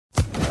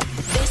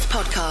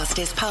podcast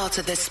is part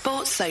of the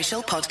Sports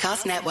Social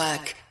Podcast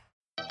Network.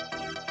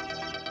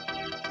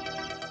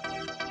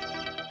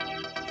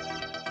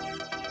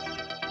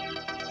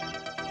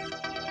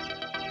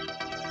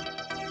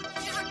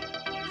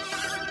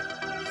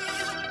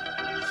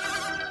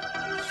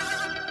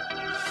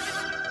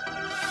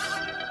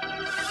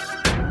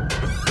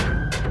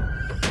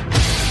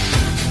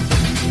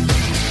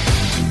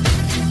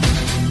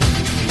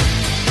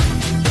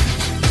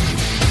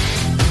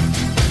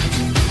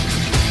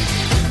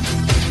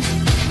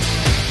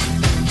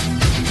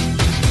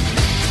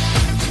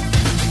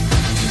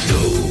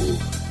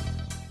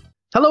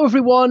 Hello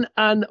everyone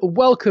and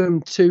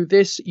welcome to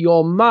this,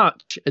 your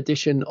March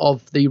edition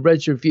of the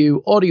Reds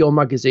Review audio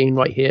magazine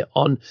right here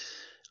on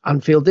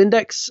Anfield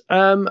Index.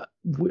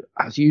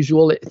 As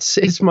usual,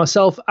 it's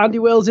myself, Andy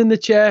Wales, in the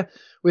chair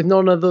with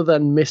none other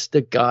than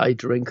Mr. Guy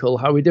Drinkle.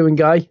 How are we doing,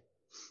 Guy?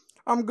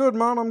 I'm good,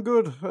 man, I'm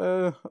good.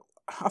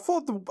 I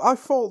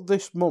thought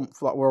this month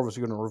that we're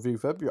obviously going to review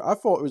February, I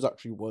thought it was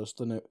actually worse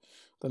than it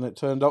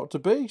turned out to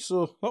be.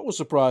 So that was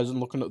surprising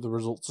looking at the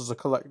results as a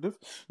collective.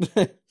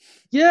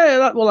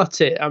 Yeah, that's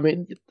it. I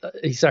mean,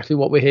 exactly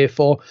what we're here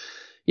for.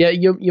 Yeah,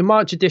 your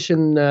March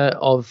edition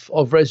of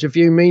Reds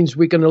Review means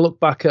we're going to look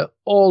back at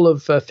all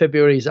of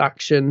February's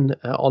action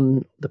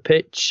on the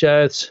pitch.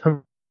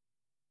 Some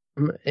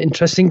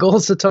interesting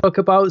goals to talk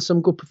about,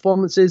 some good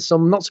performances,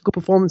 some not so good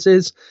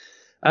performances.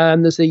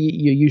 There's your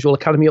usual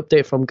academy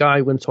update from Guy.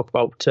 We're going to talk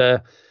about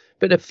a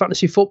bit of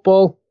fantasy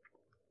football.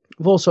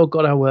 We've also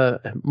got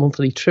our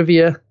monthly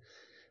trivia,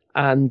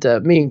 and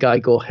me and Guy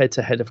go head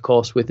to head, of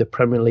course, with the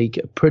Premier League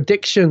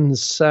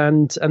predictions.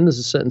 And there's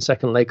a certain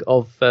second leg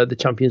of the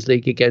Champions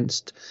League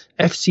against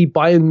FC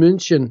Bayern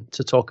München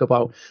to talk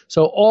about.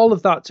 So all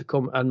of that to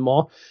come and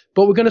more.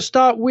 But we're going to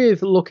start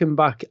with looking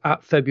back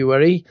at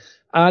February,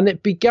 and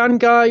it began,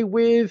 Guy,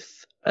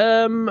 with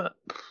what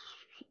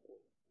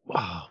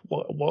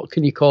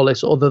can you call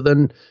this other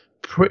than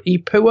pretty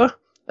poor?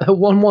 A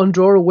 1-1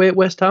 draw away at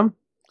West Ham.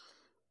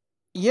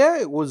 Yeah,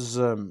 it was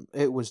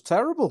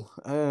terrible.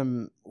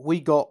 We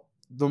got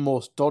the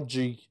most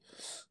dodgy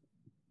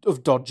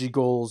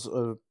goals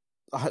in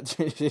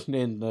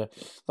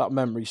that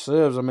memory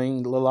serves. I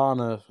mean,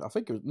 Lallana,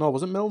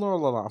 was it Milner or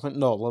Lallana?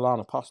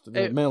 Lallana passed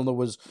it. Milner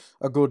was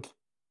a good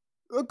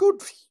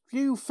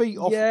few feet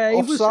off. Yeah,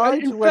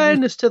 offside. In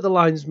fairness to the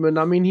linesman,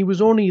 I mean, he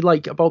was only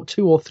like about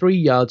 2 or 3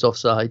 yards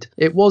offside.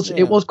 It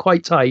was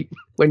quite tight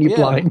when you're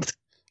blind.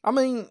 I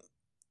mean,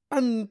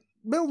 and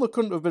Milner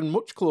couldn't have been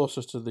much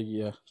closer to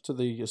the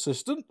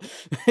assistant.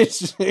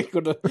 It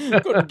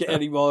couldn't get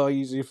any more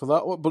easier for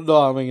that one. But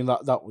no, I mean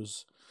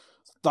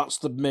that's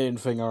the main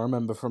thing I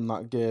remember from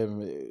that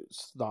game.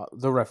 It's that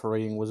the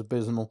refereeing was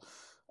abysmal.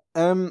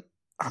 I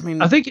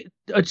think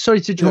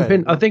sorry to jump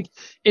in. I think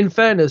in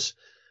fairness,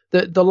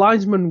 the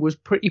linesman was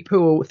pretty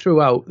poor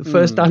throughout the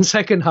first and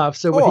second half.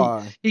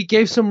 So he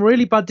gave some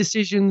really bad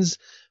decisions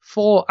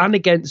for and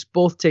against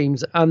both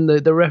teams, and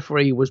the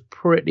referee was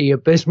pretty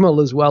abysmal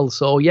as well.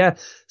 So yeah,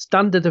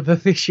 standard of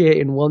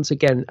officiating once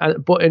again.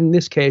 But in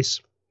this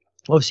case,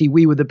 obviously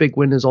we were the big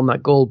winners on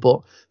that goal,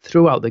 but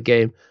throughout the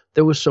game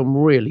there was some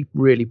really,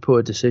 really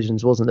poor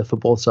decisions, wasn't there, for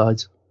both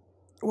sides?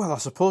 Well, I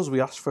suppose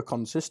we asked for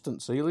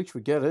consistency. At least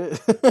we get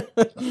it.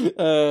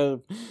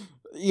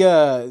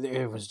 Yeah,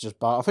 it was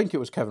just bad. I think it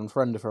was Kevin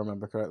Friend, if I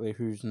remember correctly,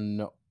 who's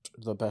not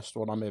the best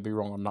one. I may be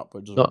wrong on that,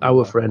 but not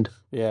our friend.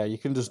 Yeah, you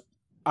can just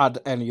add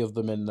any of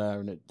them in there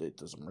and it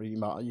doesn't really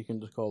matter. You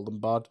can just call them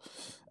bad.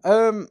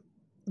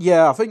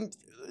 Yeah, I think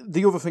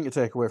the other thing to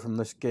take away from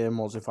this game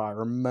was, if I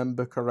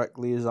remember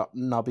correctly, is that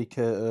Naby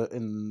Keita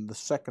in the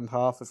second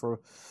half,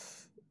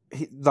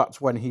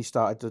 that's when he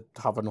started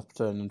to have an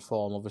upturn in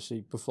form.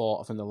 Obviously, before,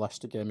 I think the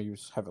Leicester game, he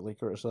was heavily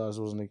criticised,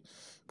 wasn't he?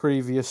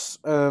 Previous.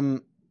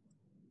 And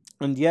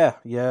yeah,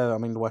 I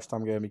mean, the West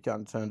Ham game, he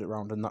kind of turned it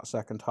around in that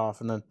second half,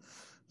 and then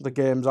the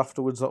games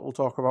afterwards that we'll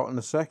talk about in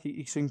a sec,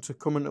 he seemed to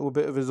come into a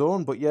bit of his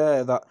own. But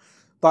yeah,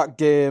 that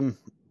game,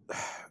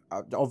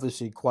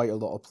 obviously quite a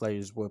lot of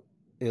players were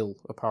ill,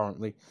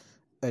 apparently,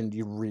 and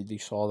you really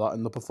saw that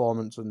in the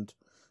performance. And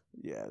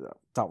yeah,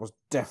 that was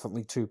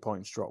definitely 2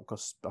 points drop,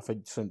 because I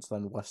think since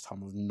then West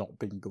Ham have not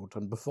been good,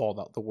 and before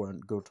that they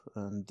weren't good.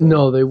 And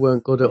no, they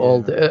weren't good at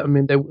all. I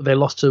mean, they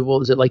lost to, what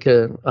was it, like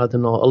a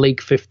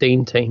League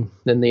 15 team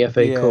in the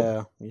FA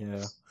Cup.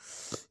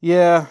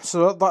 Yeah.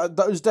 So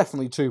that was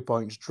definitely 2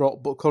 points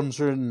drop, but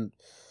considering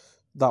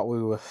that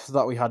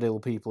we had ill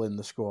people in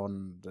the squad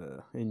and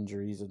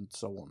injuries and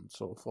so on and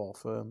so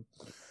forth.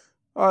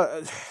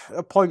 A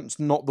point's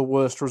not the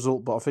worst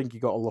result, but I think you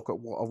got to look at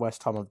what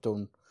West Ham have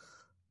done.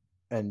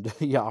 And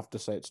you have to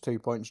say it's 2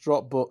 points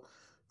drop, but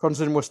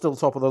considering we're still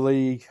top of the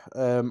league,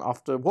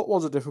 after what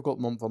was a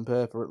difficult month on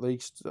paper at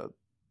least,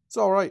 it's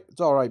all right.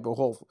 It's all right, but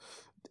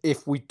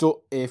if we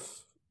don't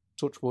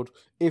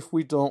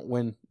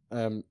win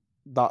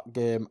that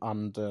game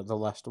and the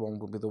Leicester one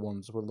will be the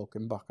ones we're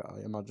looking back at,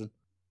 I imagine.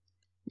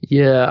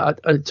 Yeah,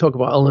 I talk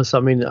about illness. I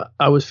mean,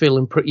 I was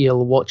feeling pretty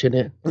ill watching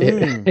it.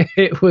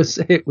 It was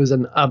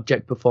an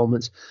abject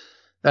performance.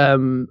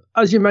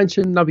 As you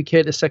mentioned, Naby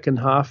Keita second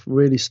half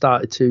really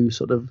started to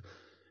sort of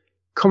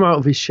come out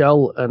of his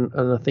shell and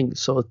I think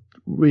sort of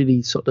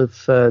really sort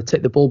of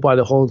take the bull by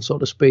the horn, so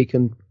to speak,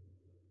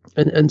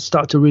 and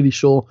start to really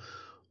show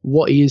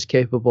what he is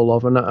capable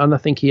of. And I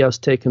think he has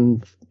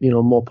taken,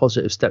 more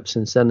positive steps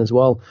since then as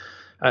well.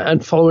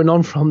 And following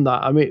on from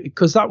that, I mean,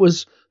 because that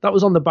was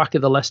on the back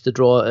of the Leicester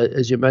draw,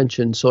 as you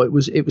mentioned. So it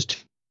was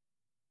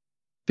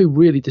two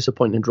really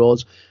disappointing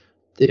draws.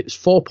 It's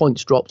 4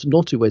 points dropped,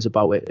 no two ways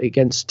about it,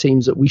 against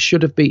teams that we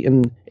should have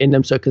beaten in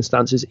them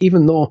circumstances.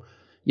 Even though,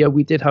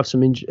 we did have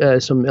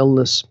some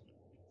illness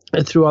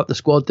throughout the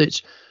squad.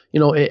 That's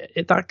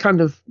that kind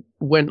of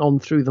went on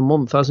through the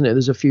month, hasn't it?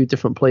 There's a few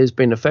different players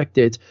being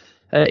affected,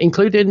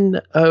 including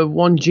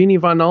one Gini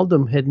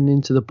Wijnaldum heading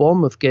into the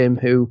Bournemouth game,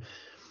 who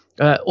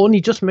only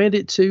just made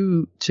it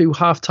to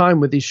half time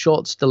with his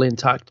shot still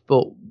intact.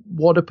 But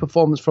what a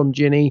performance from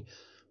Gini!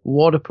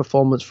 What a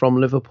performance from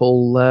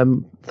Liverpool.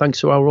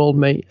 Thanks to our old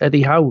mate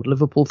Eddie Howe.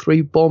 Liverpool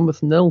 3, Bournemouth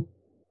 0.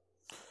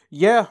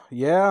 Yeah.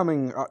 I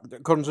mean,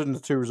 considering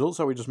the two results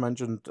that we just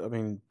mentioned, I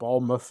mean,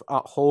 Bournemouth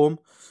at home,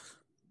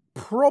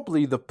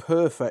 probably the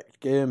perfect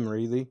game,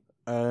 really,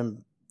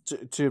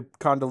 to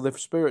kind of lift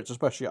spirits,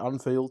 especially at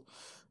Anfield.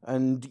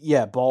 And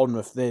yeah,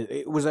 Bournemouth,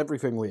 it was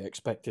everything we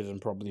expected and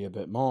probably a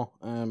bit more.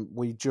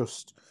 We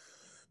just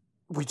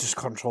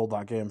controlled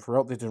that game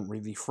throughout. They didn't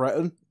really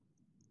threaten.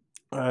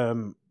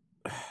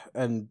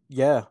 And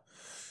yeah,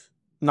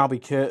 Naby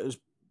Keita's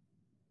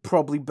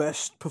probably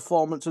best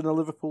performance in a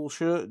Liverpool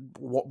shirt.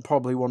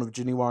 Probably one of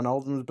Gini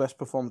Wijnaldum's best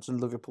performance in a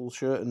Liverpool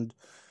shirt, and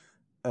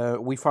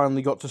we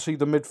finally got to see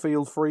the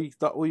midfield three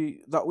that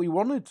we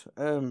wanted,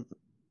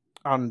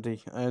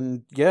 Andy.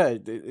 And yeah,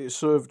 it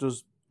served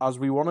us as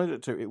we wanted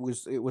it to. It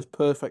was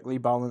perfectly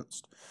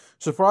balanced.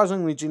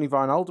 Surprisingly, Gini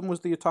Wijnaldum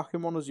was the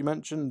attacking one, as you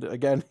mentioned.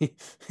 Again,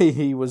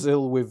 he was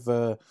ill with.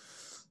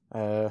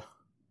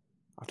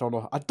 I don't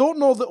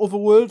know the other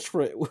words for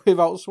it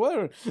without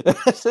swearing.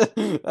 But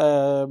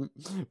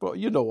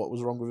you know what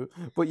was wrong with it.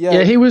 But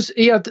yeah,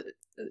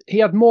 he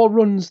had more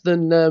runs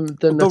than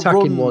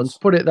attacking ones.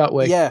 Put it that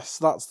way. Yes,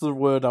 that's the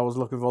word I was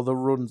looking for. The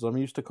runs. I'm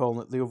used to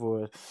calling it the other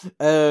word.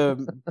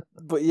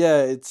 But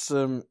yeah, it's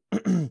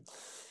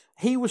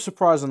he was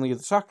surprisingly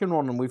the second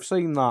one, and we've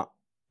seen that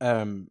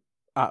for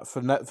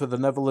the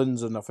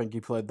Netherlands, and I think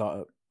he played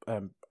that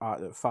at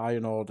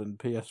Feyenoord and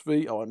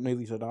PSV. Oh, I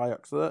nearly said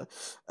Ajax there.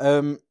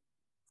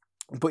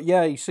 But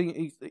yeah, he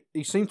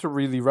seemed to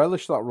really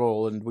relish that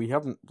role, and we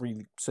haven't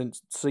really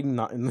since seen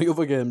that in the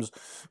other games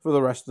for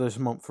the rest of this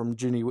month from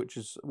Gini, which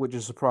is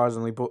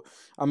surprisingly. But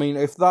I mean,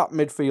 if that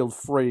midfield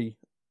three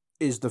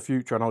is the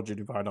future, I know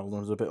Gini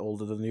Wijnaldum is a bit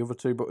older than the other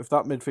two, but if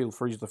that midfield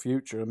three is the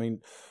future, I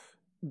mean,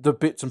 the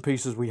bits and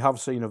pieces we have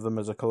seen of them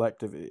as a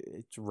collective,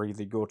 it's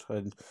really good,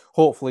 and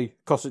hopefully,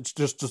 because it's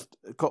just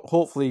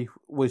hopefully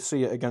we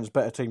see it against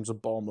better teams than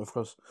Bournemouth,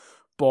 because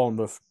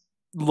Bournemouth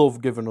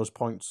love giving us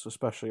points,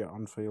 especially at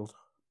Anfield.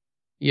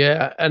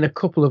 Yeah, and a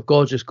couple of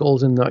gorgeous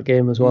goals in that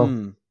game as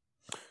well.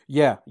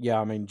 Yeah.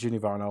 I mean, Gini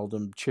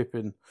Wijnaldum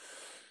chipping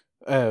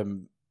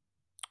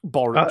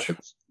Boric. It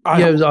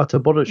was Artur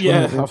Boric.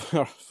 Yeah, I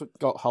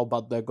forgot how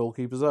bad their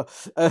goalkeepers are.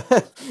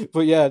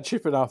 But yeah,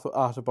 chipping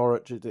Artur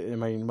Boric, I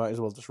mean, you might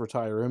as well just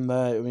retire him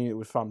there. I mean, it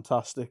was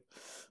fantastic.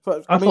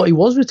 But I thought he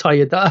was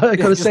retired. I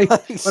got to say,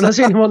 when I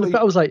seen him on the pitch,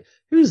 I was like,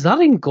 who's that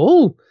in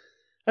goal?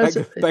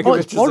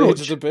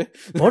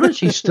 Boric,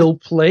 he's still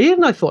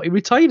playing. I thought he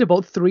retired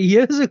about 3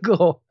 years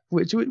ago,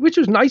 which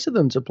was nice of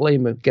them to play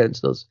him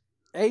against us.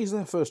 He's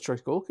their first choice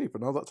goalkeeper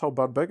now. That's how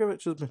bad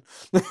Begovic has been.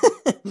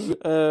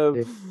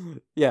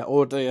 Yeah,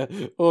 oh dear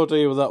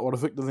with that one. I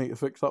think they need to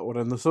fix that one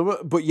in the summer.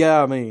 But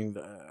yeah, I mean,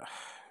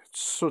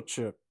 it's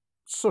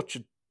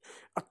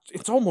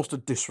it's almost a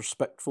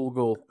disrespectful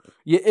goal.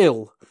 You're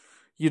ill.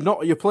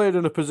 You're playing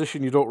in a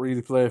position you don't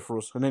really play for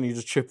us, and then you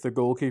just chip the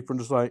goalkeeper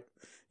and just like,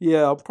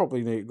 yeah, I'll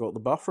probably need to go to the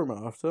bathroom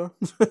after.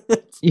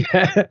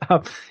 Yeah.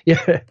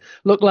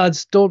 Look,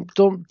 lads, don't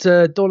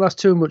ask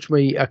too much of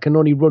me. I can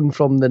only run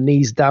from the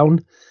knees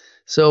down.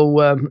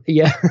 So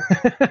yeah,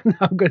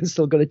 I'm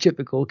still going to chip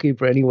the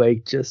goalkeeper anyway.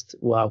 Just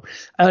wow.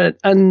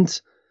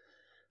 And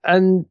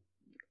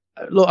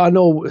look, I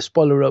know,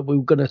 spoiler up, we're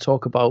going to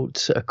talk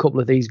about a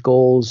couple of these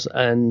goals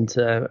and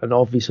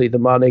obviously the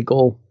Mane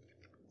goal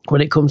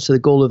when it comes to the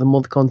goal of the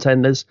month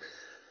contenders.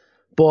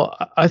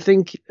 But I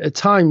think at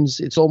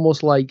times it's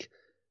almost like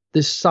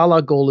this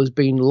Salah goal has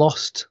been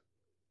lost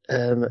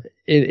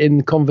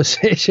in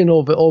conversation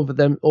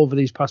over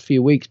these past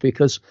few weeks,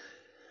 because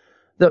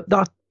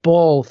that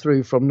ball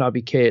through from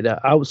Naby Keita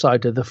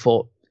outside of the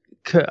foot,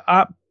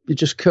 it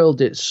just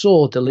curled it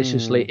so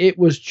deliciously. It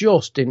was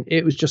just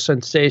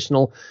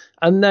sensational.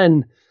 And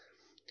then,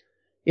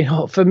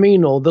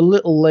 Firmino, the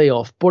little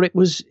layoff, but it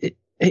was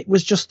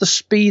just the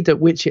speed at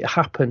which it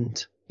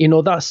happened.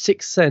 That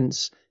sixth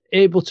sense,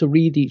 able to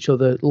read each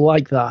other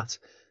like that.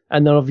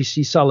 And then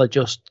obviously Salah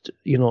just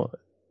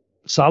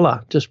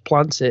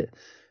plants it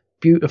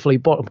beautifully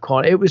bottom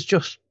corner. It was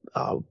just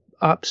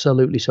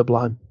absolutely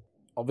sublime.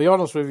 I'll be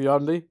honest with you,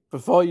 Andy.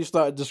 Before you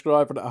started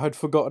describing it, I had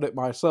forgotten it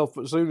myself.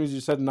 But as soon as you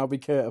said Naby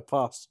Keita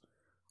pass,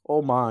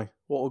 oh my,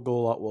 what a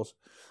goal that was.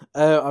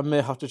 I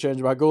may have to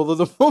change my goal of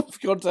the month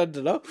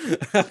contender now.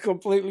 I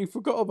completely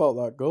forgot about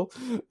that goal.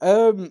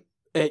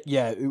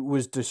 It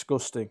was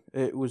disgusting.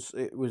 It was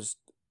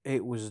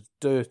a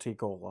dirty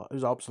goal. It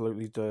was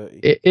absolutely dirty.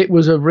 It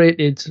was a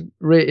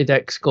rated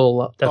X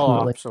goal, definitely.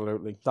 Oh,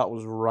 absolutely. That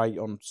was right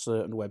on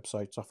certain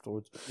websites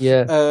afterwards.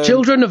 Yeah.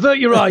 Children, avert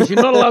your eyes.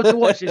 You're not allowed to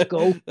watch this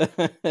goal.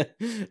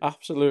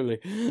 Absolutely.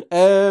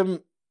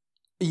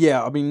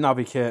 Yeah, I mean,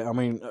 Naby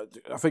Keita,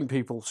 I think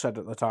people said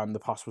at the time the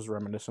pass was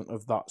reminiscent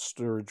of that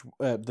Sturridge,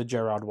 the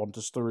Gerrard one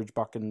to Sturridge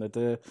back in the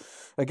day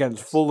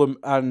against Fulham.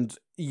 And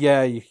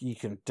yeah, you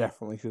can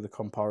definitely see the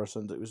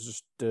comparisons. It was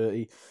just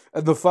dirty.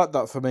 And the fact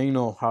that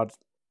Firmino had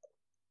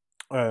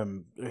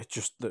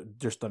just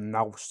the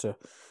nous to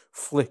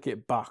flick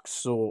it back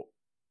so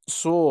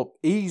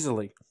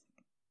easily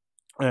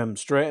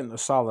straight into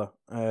Salah.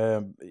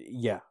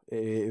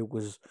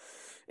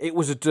 It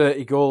was a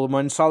dirty goal, and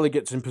when Salah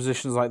gets in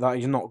positions like that,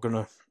 he's not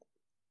gonna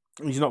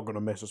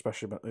miss,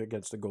 especially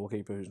against a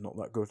goalkeeper who's not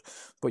that good.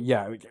 But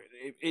yeah,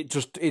 it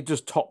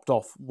just topped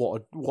off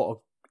what a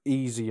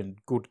easy and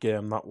good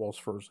game that was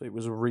for us. It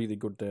was a really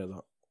good day,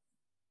 that.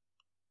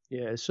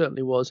 Yeah, it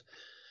certainly was.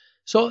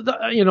 So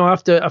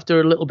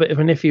after a little bit of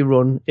an iffy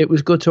run, it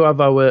was good to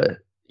have our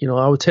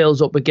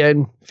tails up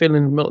again,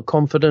 feeling a little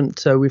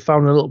confident. We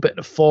found a little bit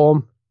of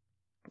form,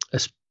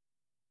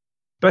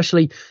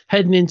 especially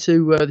heading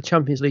into the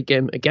Champions League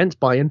game against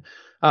Bayern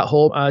at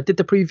home. I did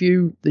the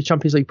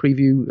Champions League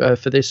preview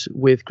for this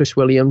with Chris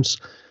Williams.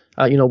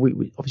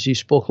 We obviously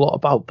spoke a lot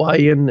about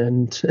Bayern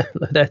and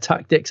their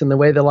tactics and the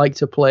way they like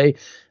to play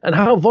and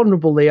how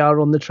vulnerable they are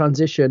on the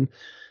transition.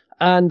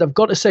 And I've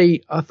got to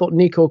say, I thought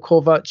Niko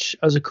Kovac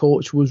as a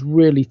coach was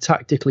really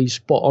tactically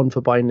spot on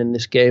for Bayern in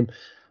this game.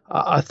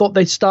 I thought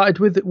they started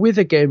with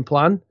a game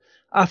plan.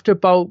 After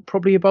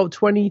probably about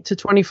 20 to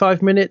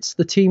 25 minutes,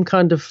 the team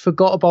kind of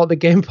forgot about the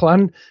game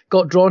plan,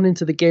 got drawn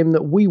into the game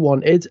that we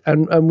wanted,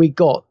 and we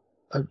got,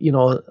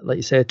 like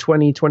you say, a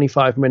 20,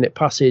 25-minute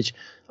passage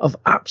of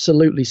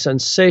absolutely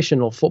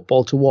sensational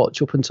football to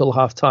watch up until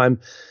half-time.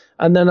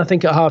 And then I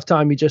think at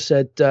half-time he just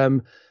said,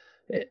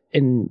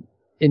 in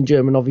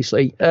German,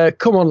 obviously,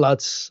 come on,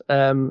 lads,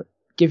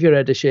 give your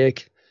head a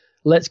shake.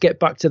 Let's get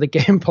back to the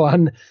game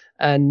plan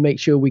and make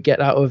sure we get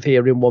out of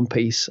here in one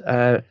piece.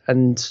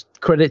 And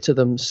credit to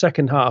them,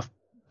 second half,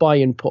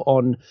 Bayern put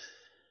on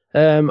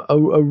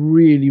a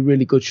really,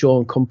 really good show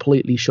and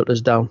completely shut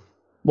us down.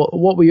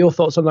 What were your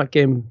thoughts on that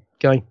game,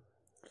 Guy?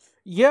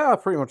 Yeah, I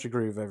pretty much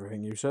agree with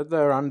everything you said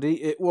there,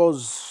 Andy. It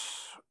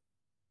was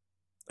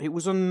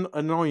an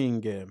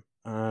annoying game.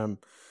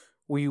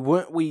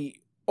 We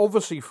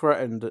obviously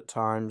threatened at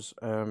times.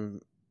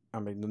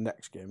 The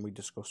next game we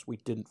discussed, we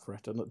didn't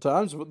threaten at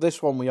times, but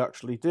this one we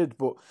actually did.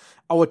 But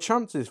our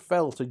chances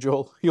fell to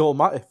Joel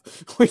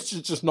Matip, which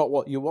is just not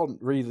what you want,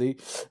 really.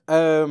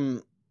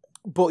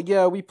 But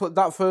yeah, we put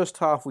that first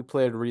half. We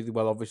played really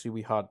well. Obviously,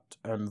 we had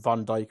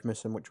Van Dijk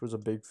missing, which was a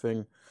big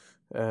thing,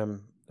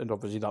 and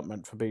obviously that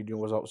meant Fabinho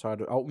was out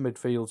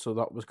midfield, so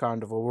that was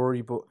kind of a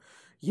worry. But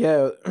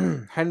yeah,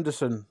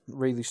 Henderson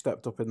really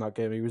stepped up in that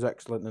game. He was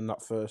excellent in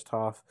that first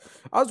half,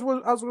 as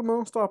were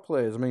most of our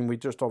players. We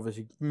just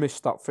obviously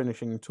missed that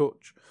finishing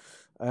touch.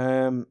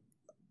 And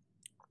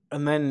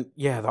then,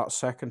 yeah, that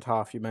second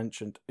half you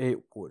mentioned, it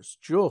was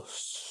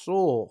just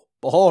so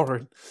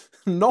boring.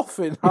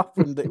 Nothing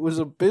happened. It was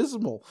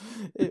abysmal.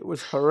 It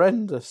was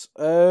horrendous.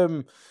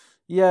 They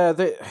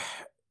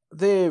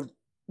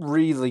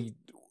really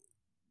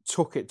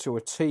took it to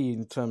a T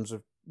in terms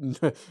of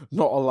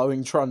not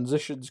allowing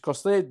transitions,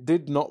 because they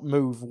did not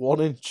move 1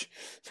 inch.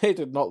 They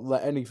did not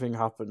let anything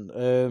happen.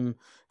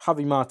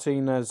 Javi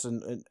Martinez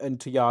and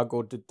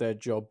Thiago did their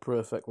job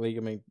perfectly.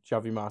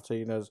 Javi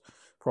Martinez,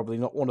 probably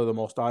not one of the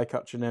most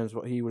eye-catching names,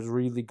 but he was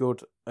really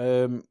good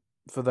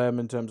for them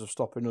in terms of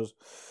stopping us.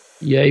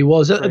 Yeah, he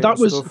was. That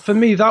was stuff. For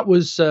me, that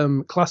was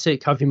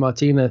classic Javi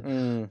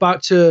Martinez.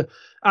 Back to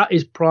at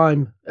his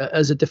prime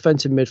as a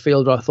defensive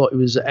midfielder. I thought he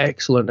was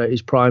excellent at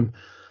his prime.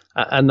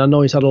 And I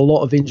know he's had a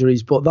lot of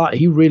injuries, but that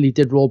he really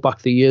did roll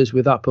back the years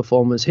with that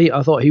performance.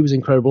 I thought he was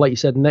incredible, like you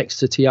said, next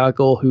to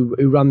Thiago, who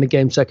ran the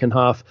game second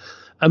half,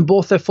 and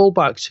both their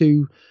fullbacks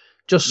who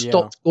just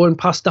stopped going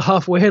past the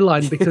halfway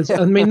line, because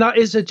that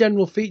is a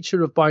general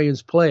feature of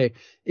Bayern's play,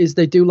 is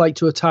they do like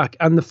to attack,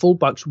 and the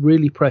fullbacks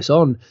really press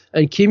on.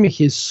 And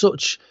Kimmich is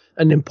such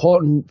an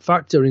important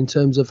factor in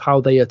terms of how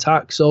they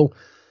attack. So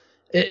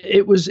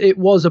it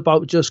was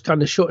about just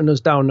kind of shutting us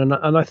down,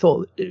 and I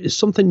thought it's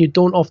something you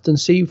don't often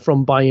see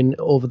from Bayern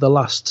over the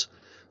last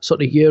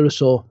sort of year or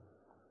so,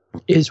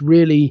 is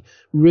really,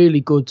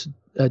 really good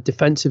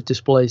defensive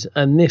displays,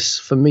 and this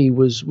for me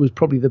was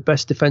probably the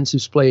best defensive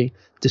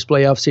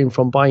display I've seen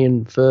from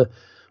Bayern for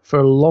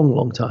a long,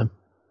 long time.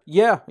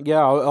 Yeah.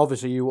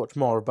 Obviously, you watch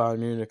more of Bayern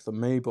Munich than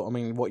me, but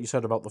what you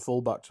said about the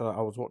fullbacks,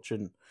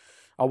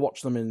 I I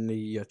watch them in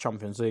the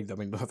Champions League. I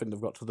mean, I think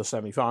they've got to the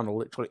semi-final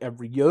literally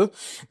every year.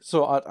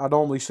 So I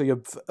normally see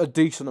a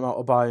decent amount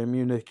of Bayern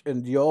Munich,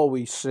 and you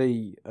always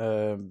see,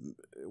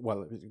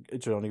 well,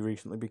 it's only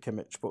recently been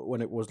Kimmich, but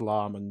when it was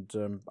Lahm and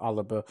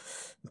Alaba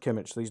and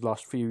Kimmich these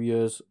last few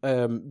years,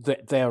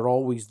 they're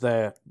always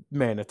their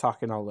main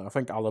attacking outlet. I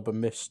think Alaba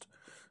missed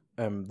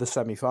the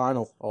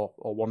semi-final or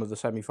one of the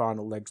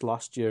semi-final legs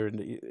last year,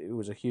 and it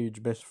was a huge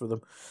miss for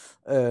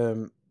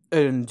them.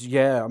 And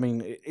yeah, I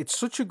mean, it's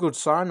such a good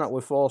sign that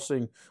we're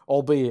forcing,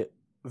 albeit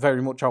very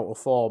much out of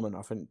form, and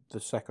I think the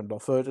second or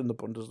third in the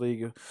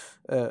Bundesliga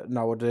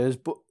nowadays,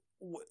 but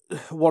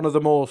one of the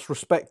most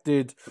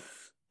respected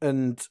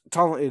and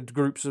talented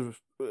groups of,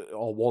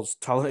 or was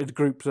talented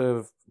groups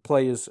of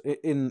players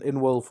in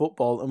world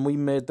football, and we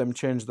made them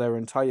change their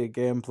entire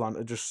game plan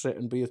to just sit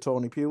and be a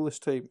Tony Pulis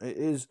team.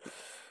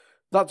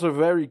 That's a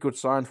very good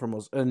sign from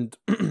us. And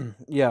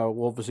yeah,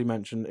 we'll obviously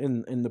mention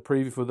in the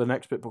preview for the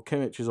next bit, but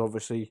Kimmich is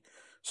obviously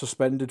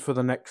suspended for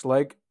the next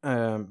leg.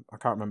 I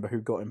can't remember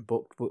who got him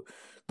booked, but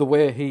the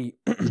way he...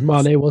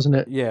 Mane, wasn't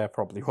it? Yeah,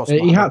 probably was.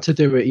 He had to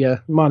do it, yeah.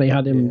 Mane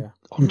had him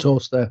on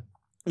toast there.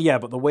 Yeah,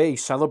 but the way he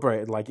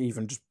celebrated, like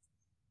even just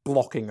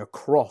blocking a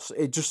cross,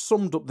 it just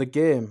summed up the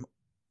game.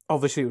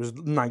 Obviously, it was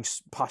a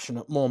nice,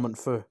 passionate moment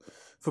for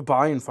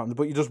Bayern fans,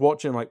 but you're just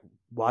watching, like,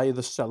 why are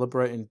they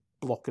celebrating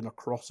blocking a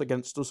cross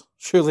against us?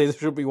 Surely they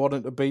should be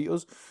wanting to beat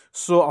us.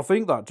 So I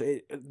think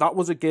that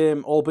was a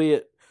game,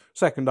 albeit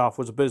second half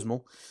was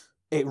abysmal.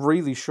 It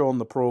really shown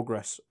the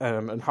progress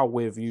and how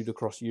we're viewed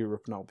across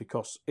Europe now,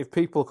 because if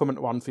people come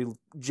into Anfield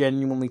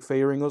genuinely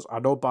fearing us, I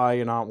know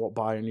Bayern aren't what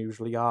Bayern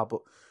usually are,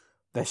 but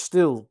they're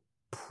still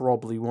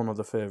probably one of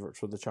the favourites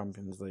for the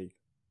Champions League.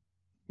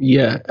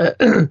 Yeah,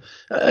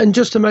 and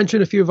just to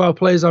mention a few of our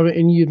players, I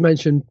mean, you'd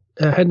mentioned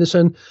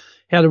Henderson.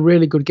 He had a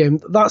really good game.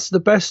 That's the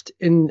best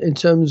in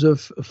terms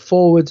of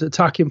forward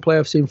attacking play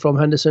I've seen from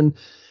Henderson.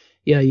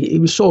 Yeah, he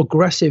was so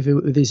aggressive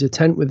with his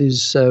intent, with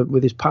his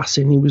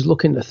passing. He was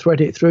looking to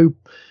thread it through,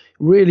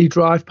 really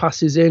drive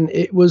passes in.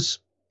 It was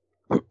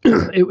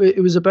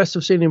it was the best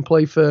I've seen him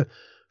play for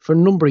a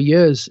number of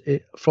years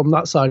from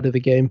that side of the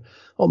game.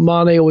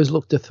 Mane always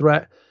looked a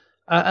threat,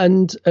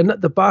 and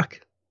at the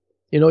back,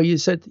 you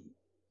said,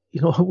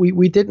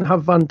 we didn't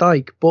have Van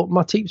Dijk, but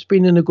Matip's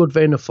been in a good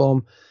vein of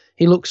form.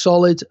 He looks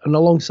solid, and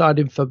alongside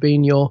him,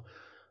 Fabinho,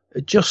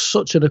 just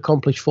such an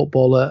accomplished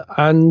footballer.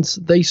 And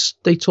they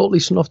totally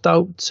snuffed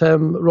out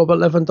Robert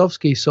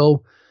Lewandowski.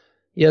 So,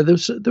 yeah,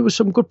 there was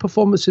some good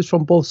performances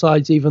from both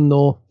sides, even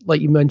though,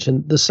 like you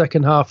mentioned, the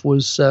second half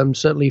was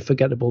certainly a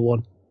forgettable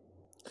one.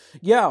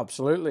 Yeah,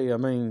 absolutely. I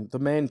mean, the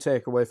main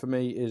takeaway for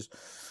me is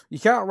you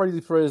can't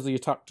really praise the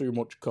attack too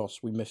much because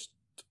we missed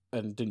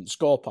and didn't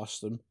score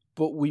past them.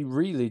 But we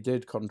really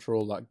did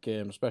control that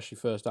game, especially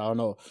first half. I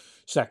know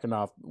second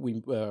half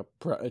we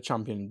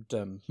championed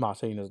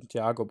Martinez and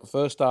Thiago, but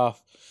first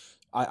half,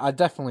 I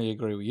definitely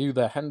agree with you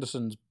there.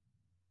 Henderson's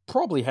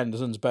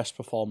best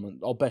performance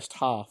or best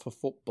half of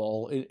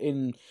football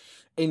in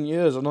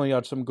years. I know he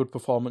had some good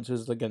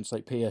performances against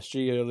like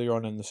PSG earlier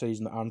on in the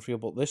season at Anfield,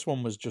 but this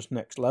one was just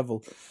next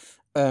level.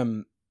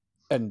 And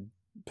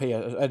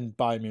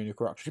Bayern Munich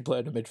were actually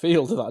playing a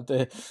midfielder that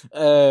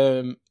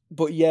day.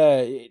 But yeah,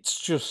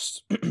 it's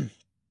just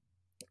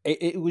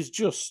it was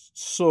just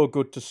so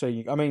good to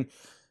see. I mean,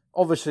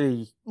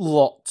 obviously,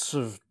 lots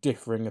of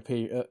differing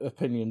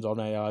opinions on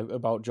AI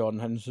about Jordan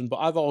Henderson, but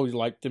I've always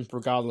liked him,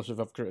 regardless if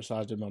I've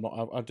criticised him or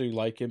not. I do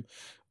like him,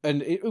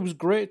 and it was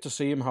great to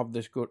see him have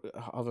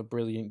a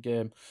brilliant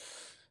game.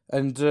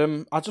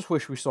 And I just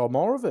wish we saw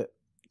more of it,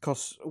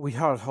 because we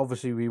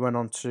went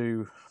on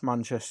to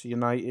Manchester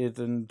United,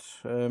 and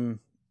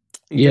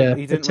he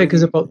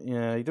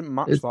didn't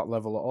match that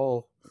level at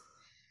all.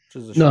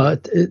 No,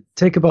 it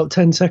take about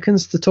 10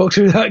 seconds to talk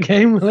through that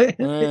game.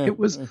 It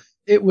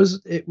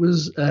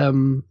was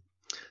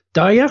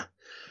Dyer.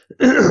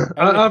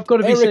 I've got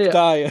to be Eric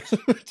Dyer.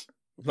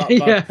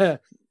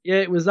 Yeah,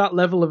 it was that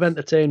level of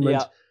entertainment.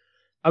 Yeah.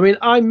 I mean,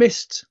 I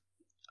missed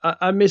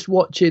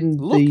watching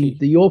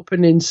the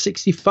opening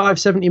 65,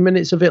 70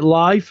 minutes of it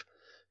live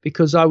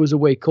because I was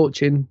away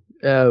coaching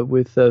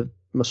with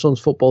my son's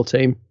football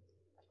team.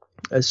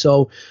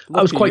 So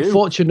I was quite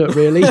fortunate,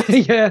 really.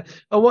 Yeah,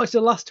 I watched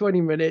the last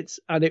 20 minutes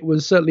and it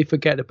was certainly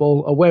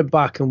forgettable. I went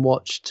back and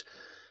watched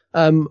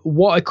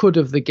what I could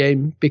of the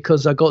game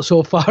because I got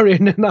so far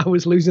in and I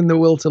was losing the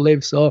will to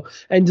live. So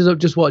ended up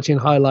just watching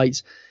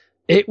highlights.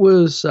 It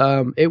was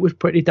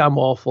pretty damn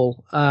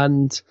awful.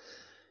 And,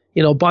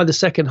 by the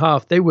second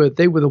half, they were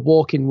the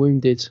walking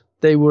wounded.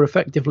 They were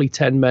effectively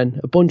 10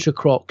 men, a bunch of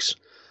crocs.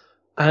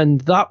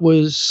 And that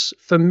was,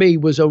 for me,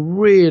 was a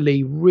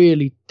really,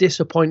 really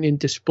disappointing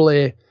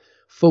display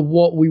for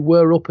what we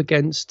were up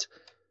against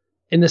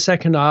in the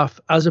second half,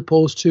 as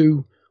opposed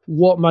to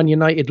what Man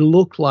United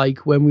looked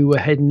like when we were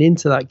heading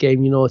into that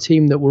game. A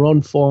team that were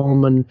on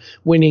form and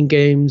winning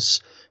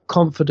games,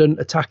 confident,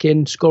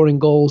 attacking, scoring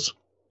goals.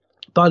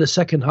 By the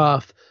second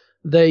half,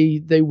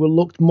 they were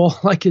looked more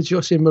like a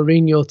Jose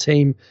Mourinho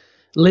team,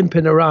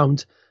 limping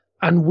around,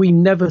 and we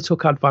never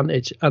took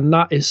advantage. And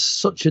that is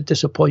such a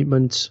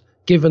disappointment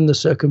given the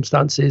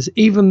circumstances.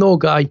 Even though,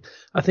 Guy,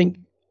 I think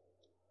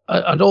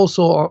I'd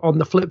also, on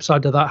the flip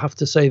side of that, have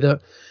to say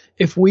that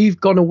if we've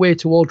gone away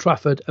to Old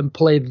Trafford and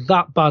played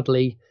that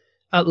badly,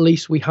 at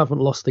least we haven't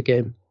lost the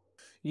game.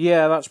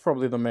 Yeah, that's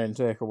probably the main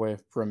takeaway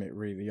from it,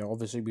 really.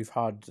 Obviously, we've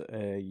had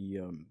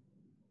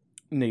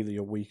nearly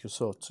a week or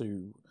so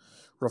to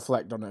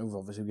reflect on it.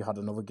 Obviously, we had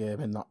another game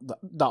in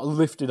that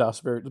lifted our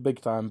spirits big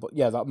time. But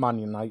yeah, that Man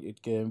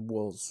United game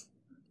was...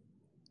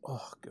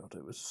 Oh, God,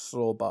 it was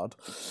so bad.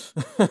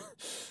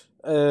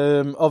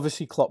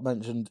 Obviously, Klopp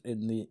mentioned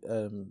in the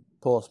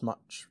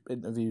post-match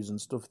interviews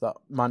and stuff that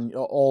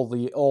all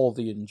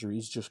the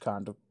injuries just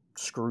kind of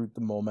screwed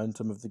the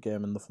momentum of the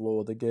game and the flow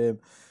of the game.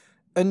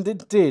 And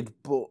it did,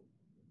 but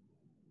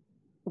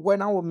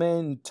when our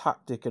main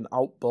tactic and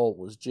outball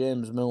was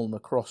James Milner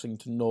crossing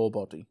to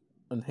nobody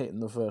and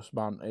hitting the first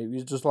man, it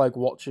was just like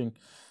watching...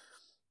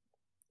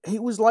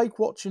 It was like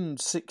watching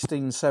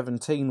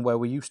 16-17 where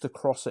we used to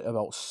cross it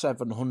about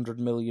 700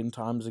 million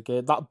times a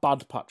game. That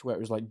bad patch where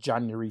it was like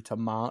January to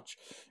March.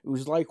 It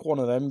was like one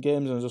of them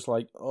games and it was just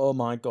like, oh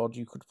my God,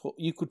 you could put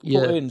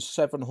in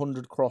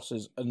 700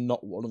 crosses and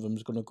not one of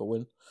them's going to go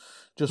in.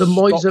 Just the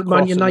Moyes at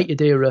Man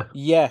United era.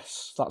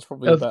 Yes, that's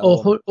probably a better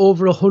one.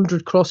 Over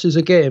 100 crosses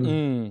a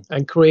game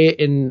and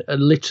creating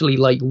literally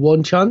like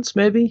one chance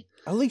maybe.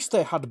 At least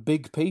they had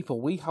big people.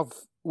 We had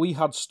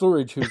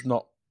Sturridge who's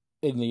not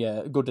in the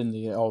air, good in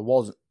the air, or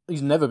wasn't.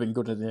 He's never been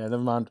good in the air.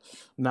 Never mind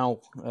now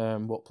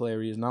what player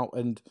he is now.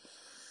 And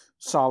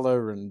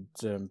Salah and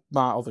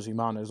obviously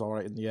Mane is all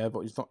right in the air,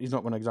 but he's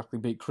not going to exactly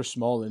beat Chris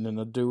Smalling in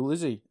a duel,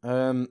 is he?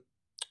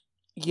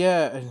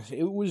 Yeah,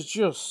 it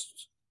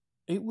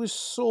was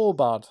so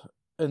bad.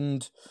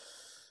 And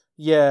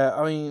yeah,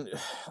 I mean,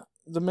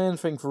 the main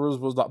thing for us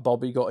was that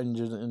Bobby got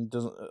injured, and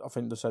I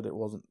think they said it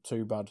wasn't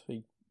too bad.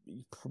 He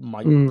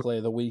might play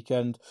the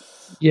weekend.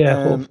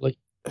 Yeah, hopefully.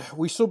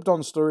 We subbed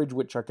on Sturridge,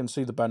 which I can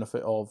see the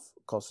benefit of,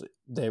 because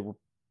they were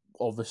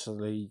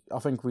obviously, I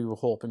think we were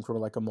hoping for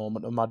like a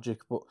moment of magic,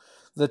 but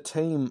the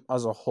team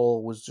as a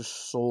whole was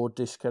just so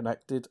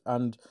disconnected,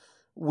 and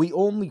we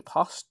only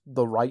passed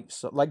the right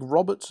side. Like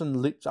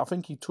Robertson, I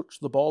think he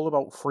touched the ball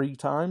about 3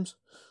 times.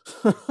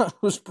 That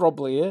was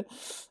probably it.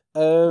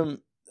 And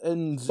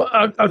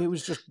it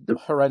was just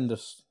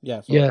horrendous.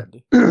 Yeah.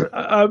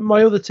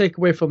 My other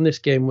takeaway from this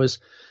game was,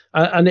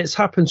 and it's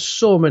happened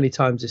so many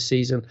times this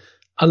season,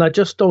 and I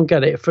just don't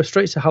get it. It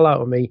frustrates the hell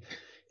out of me,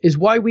 is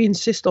why we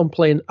insist on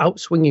playing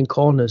outswinging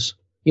corners,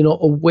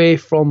 away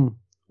from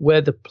where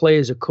the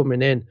players are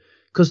coming in,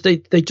 because they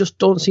just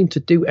don't seem to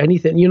do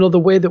anything. The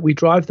way that we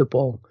drive the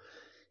ball,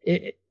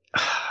 it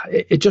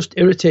just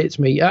irritates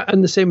me.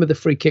 And the same with the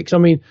free kicks. I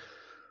mean,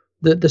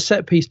 the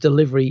set piece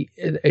delivery,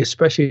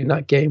 especially in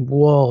that game,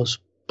 was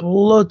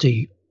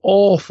bloody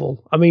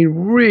awful. I mean,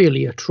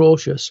 really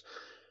atrocious.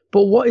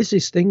 But what is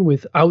this thing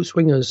with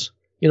outswingers?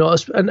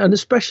 And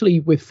especially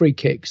with free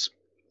kicks.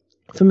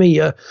 For me,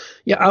 your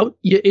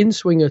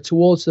in-swinger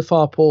towards the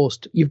far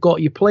post, you've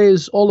got your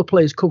players, all the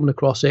players coming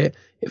across it.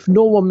 If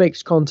no one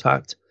makes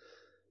contact,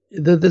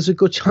 there's a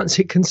good chance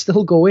it can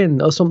still go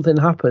in or something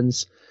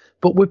happens.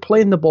 But we're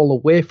playing the ball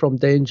away from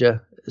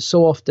danger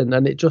so often,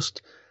 and it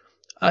just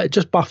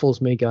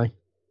baffles me, Guy.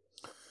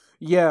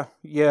 Yeah,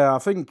 I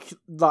think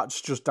that's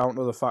just down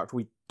to the fact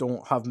we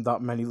don't have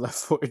that many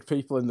left-footed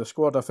people in the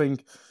squad. I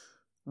think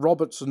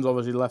Robertson's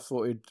obviously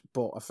left-footed,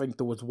 but I think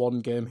there was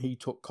one game he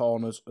took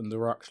corners and they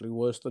were actually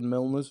worse than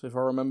Milner's, if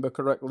I remember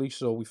correctly.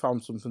 So we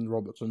found something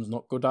Robertson's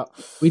not good at.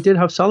 We did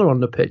have Salah on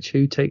the pitch,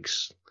 who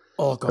takes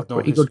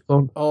pretty good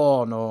corner.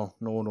 Oh,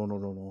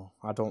 no.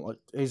 I don't like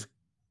his.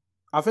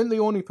 I think the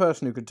only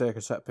person who could take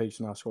a set piece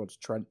in our squad is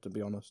Trent, to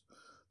be honest.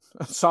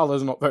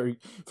 Salah's not very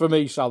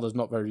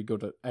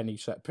good at any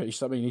set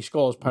piece. I mean, he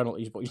scores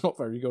penalties, but he's not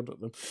very good at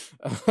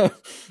them.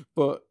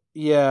 But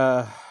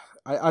yeah,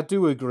 I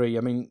do agree.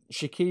 I mean,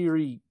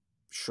 Shaqiri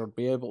should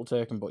be able to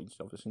take him, but he's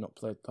obviously not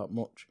played that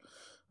much.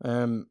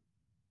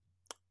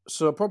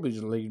 So it probably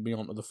just leads me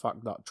on to the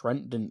fact that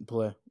Trent didn't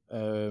play,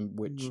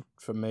 which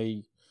for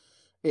me,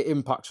 it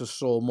impacts us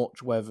so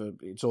much, whether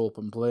it's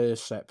open play,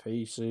 set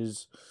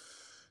pieces,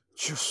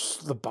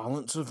 just the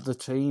balance of the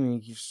team.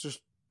 He's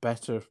just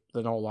better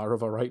than all our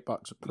other right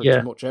backs at pretty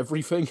much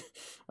everything.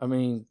 I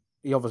mean,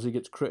 he obviously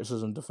gets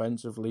criticism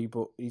defensively,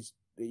 but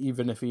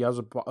even if he has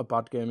a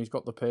bad game, he's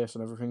got the pace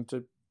and everything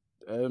to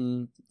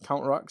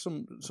counteract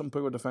some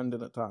poor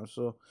defending at times.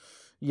 So,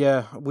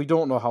 yeah, we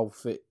don't know how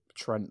fit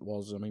Trent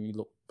was. I mean, he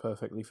looked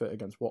perfectly fit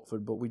against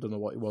Watford, but we don't know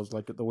what he was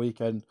like at the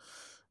weekend.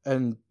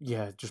 And,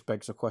 yeah, it just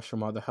begs the question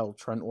why the hell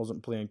Trent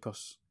wasn't playing,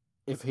 because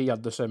if he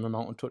had the same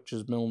amount of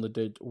touches Milner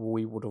did,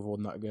 we would have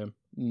won that game.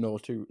 No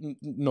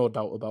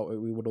doubt about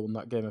it. We would have won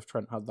that game if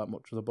Trent had that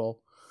much of the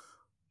ball.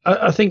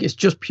 I think it's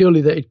just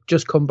purely that he'd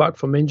just come back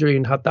from injury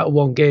and had that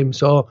one game.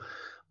 So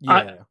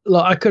yeah.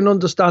 I can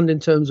understand in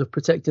terms of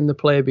protecting the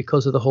player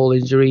because of the whole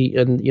injury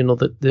and,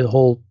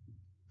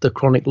 the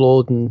chronic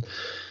load and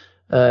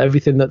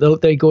everything that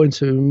they go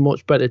into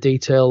much better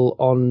detail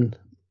on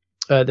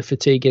the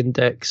fatigue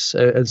index,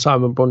 and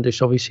Simon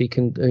Brundish obviously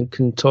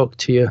can talk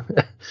to you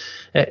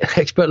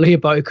expertly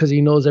about it because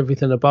he knows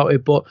everything about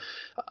it. But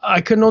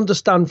I can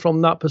understand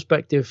from that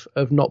perspective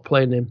of not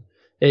playing him.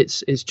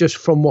 It's just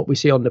from what we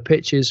see on the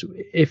pitches.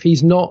 If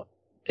he's not,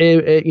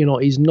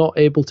 he's not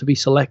able to be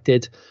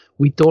selected,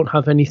 we don't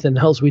have anything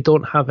else. We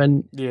don't have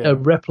a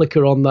replica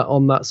on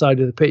that side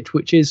of the pitch,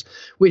 which is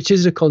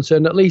a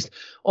concern. At least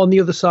on the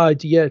other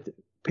side, yeah,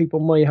 people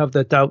might have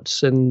their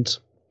doubts and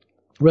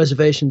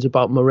reservations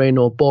about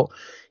Moreno, but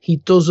he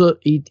does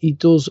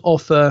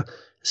offer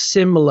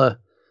similar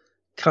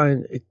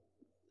kind of,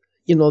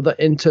 that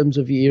in terms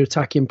of your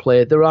attacking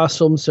play, there are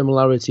some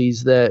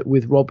similarities there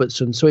with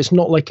Robertson. So it's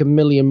not like a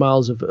million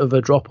miles of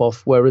a drop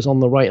off, whereas on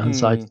the right hand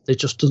side, there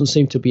just doesn't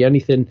seem to be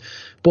anything.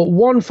 But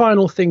one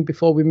final thing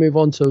before we move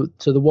on to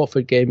the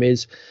Watford game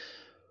is,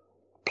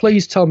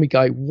 please tell me,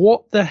 Guy,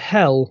 what the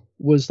hell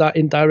was that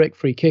indirect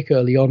free kick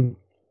early on,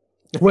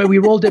 where we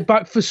rolled it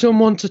back for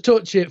someone to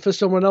touch it, for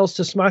someone else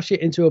to smash it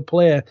into a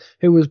player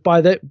who was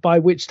by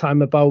which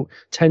time about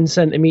 10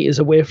 centimetres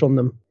away from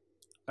them?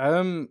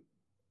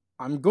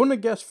 I'm going to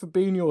guess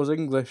Fabinho's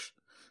English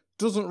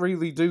doesn't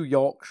really do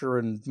Yorkshire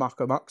and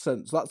Mackem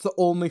accents. That's the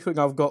only thing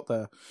I've got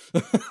there.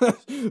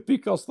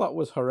 Because that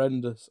was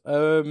horrendous.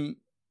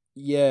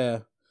 Yeah.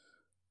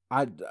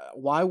 I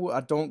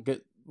don't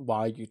get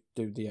why you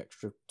do the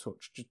extra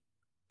touch.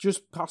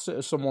 Just pass it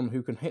to someone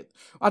who can hit.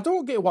 I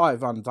don't get why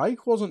Van Dijk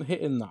wasn't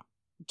hitting that.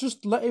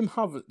 Just let him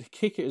have it,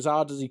 kick it as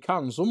hard as he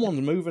can.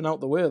 Someone's moving out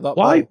the way of that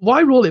ball.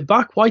 Why roll it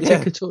back? Why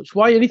take a touch?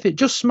 Why anything?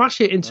 Just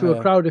smash it into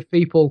a crowd of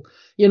people,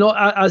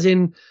 as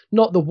in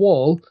not the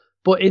wall,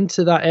 but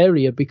into that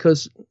area,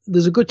 because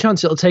there's a good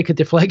chance it'll take a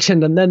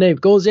deflection and then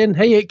it goes in.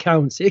 Hey, it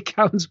counts.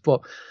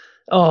 But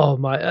oh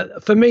my!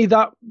 For me,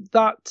 that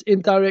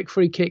indirect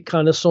free kick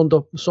kind of summed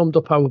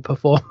up our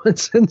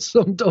performance and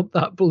summed up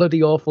that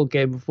bloody awful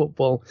game of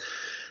football.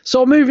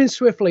 So moving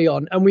swiftly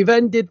on, and we've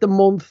ended the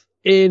month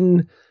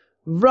in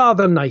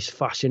rather nice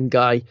fashion,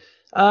 Guy.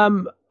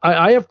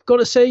 I have got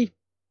to say,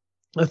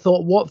 I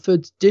thought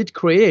Watford did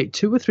create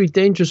 2 or 3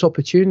 dangerous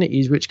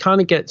opportunities, which kind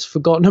of gets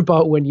forgotten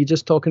about when you're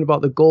just talking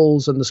about the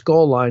goals and the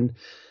scoreline.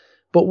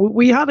 But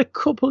we had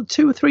 2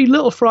 or 3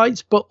 little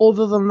frights, but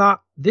other than that,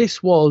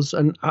 this was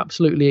an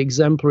absolutely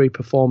exemplary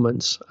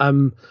performance.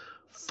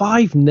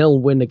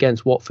 5-0 win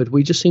against Watford.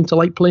 We just seem to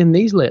like playing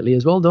these lately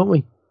as well, don't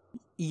we?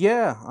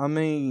 Yeah, I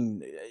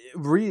mean,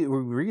 we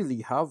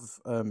really have.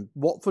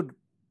 Watford,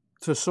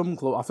 to some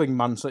club, I think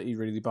Man City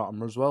really bat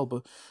them as well,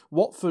 but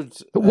Watford...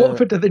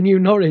 Watford are the new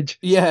Norwich.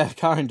 Yeah,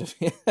 kind of.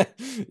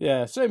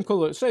 Yeah, same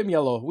colour, same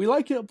yellow. We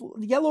like it,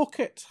 yellow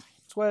kit.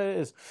 That's where it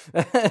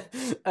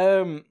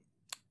is.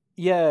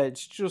 Yeah,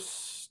 it's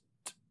just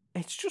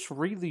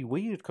really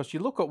weird, because you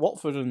look at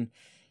Watford and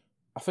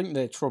I think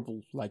they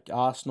trouble, like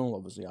Arsenal.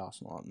 Obviously,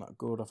 Arsenal aren't that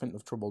good. I think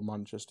they've troubled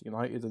Manchester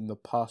United in the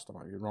past. I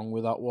might be wrong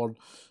with that one.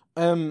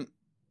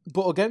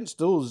 But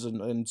against us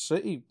and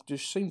City,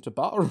 just seem to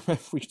batter them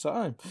every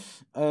time,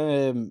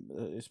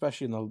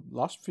 especially in the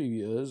last few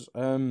years.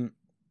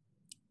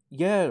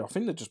 Yeah, I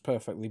think they're just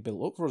perfectly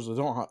built up for us.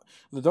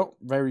 They're not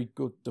very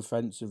good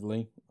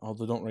defensively, or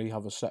they don't really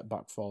have a set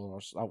back four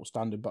or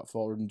outstanding back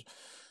four, and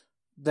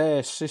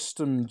their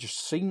system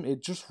just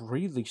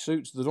really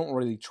suits. They don't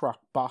really track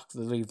back.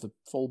 They leave the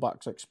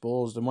fullbacks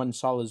exposed, and when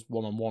Salah's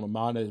one-on-one and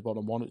Mane's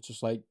one-on-one, it's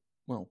just like,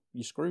 well,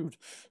 you're screwed.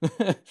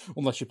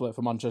 Unless you play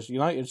for Manchester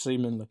United,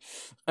 seemingly.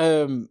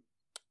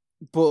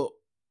 But,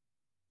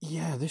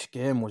 yeah, this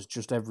game was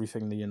just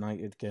everything the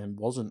United game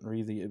wasn't,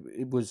 really.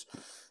 It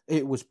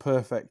was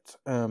perfect.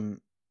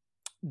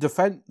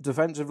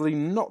 Defensively,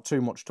 not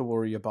too much to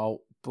worry about,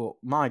 but,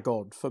 my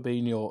God,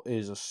 Fabinho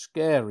is a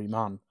scary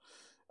man.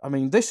 I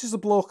mean, this is a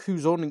bloke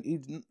who's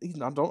only...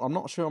 I'm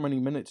not sure how many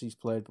minutes he's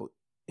played, but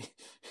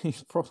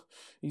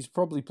he's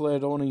probably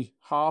played only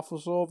half or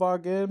so of our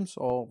games,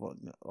 or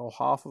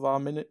half of our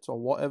minutes, or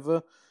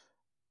whatever,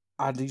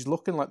 and he's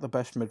looking like the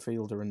best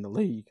midfielder in the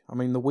league. I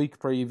mean, the week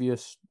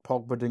previous,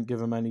 Pogba didn't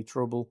give him any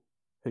trouble.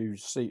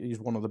 He's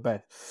one of the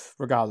best,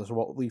 regardless of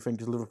what we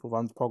think as Liverpool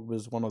fans.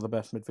 Pogba's one of the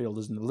best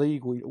midfielders in the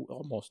league,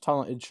 most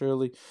talented,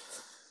 surely.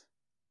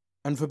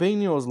 And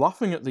Fabinho's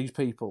laughing at these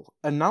people,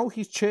 and now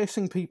he's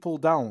chasing people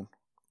down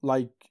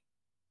like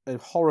a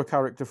horror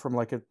character from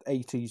like an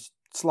 80s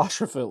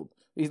slasher film.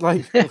 He's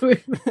like,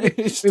 we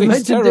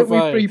mentioned it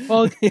with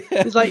pre-pod. Yeah.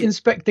 It's like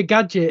Inspector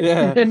Gadget,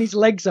 and his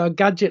legs are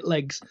gadget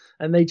legs,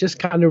 and they just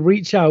kind of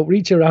reach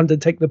around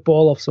and take the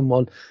ball off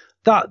someone.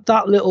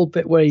 That little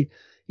bit where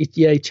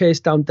he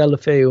chased down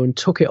Deulofeu and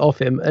took it off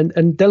him, and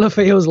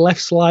Deulofeu's left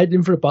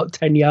sliding for about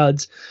 10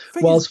 yards,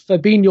 whilst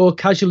Fabinho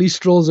casually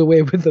strolls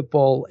away with the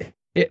ball.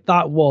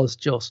 That was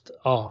just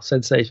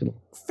sensational.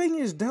 Thing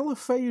is,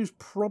 Deulofeu's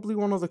probably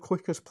one of the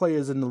quickest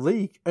players in the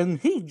league, and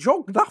he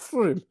jogged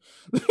after him.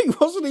 He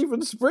wasn't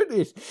even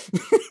sprinting.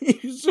 He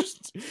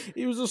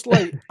was just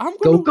like, I'm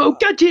gonna go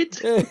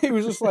Gadget. He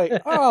was just like,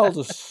 I'll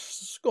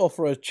just go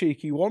for a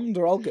cheeky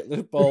wander. I'll get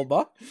this ball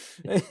back.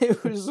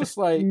 It was just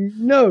like,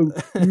 no,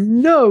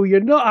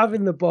 you're not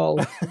having the ball.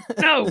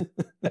 No,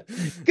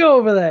 go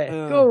over there.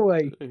 Go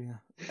away.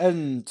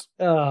 And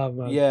Oh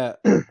man, yeah,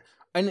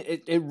 and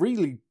it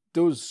really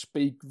does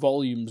speak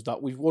volumes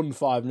that we've won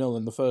 5-0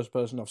 and the first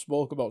person I've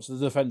spoke about is the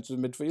defensive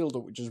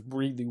midfielder, which is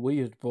really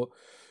weird. But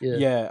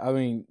yeah, I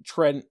mean,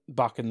 Trent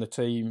back in the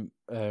team,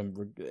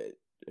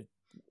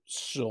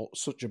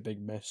 such a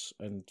big miss,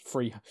 and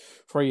three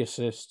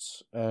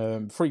assists,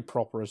 three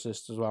proper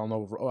assists as well.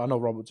 I know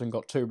Robertson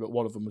got 2, but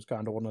one of them was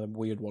kind of one of them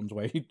weird ones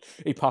where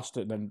he passed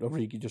it and then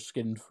Origi just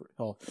skinned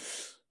or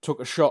took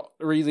a shot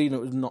really, and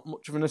it was not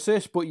much of an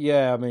assist. But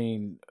yeah, I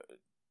mean,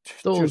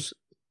 those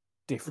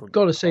different.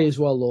 Got to say as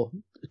well though,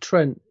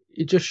 Trent,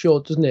 it just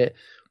showed, doesn't it,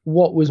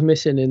 what was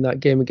missing in that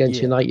game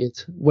against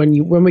United. When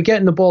we're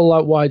getting the ball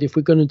out wide, if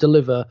we're going to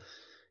deliver,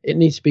 it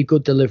needs to be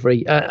good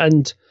delivery.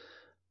 And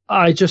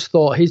I just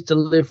thought his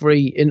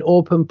delivery in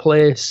open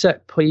play,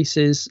 set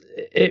pieces,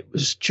 it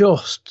was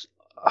just,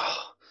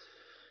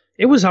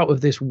 it was out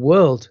of this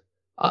world.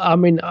 I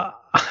mean,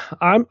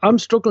 I'm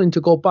struggling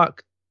to go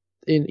back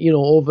in,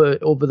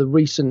 over the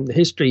recent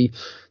history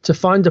to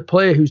find a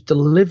player who's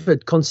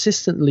delivered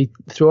consistently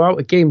throughout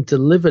a game,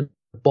 delivered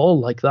the ball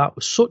like that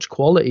with such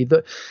quality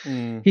that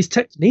his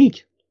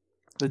technique,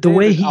 the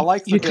way he, I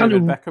like the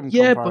David Beckham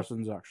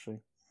comparisons actually.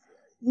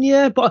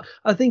 Yeah, but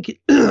I think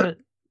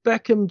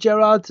Beckham,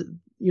 Gerrard,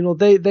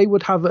 they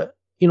would have a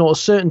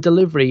certain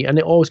delivery, and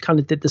it always kind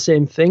of did the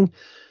same thing.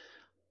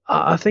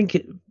 I think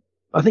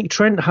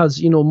Trent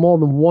has more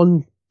than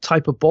one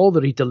type of ball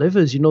that he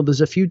delivers. There's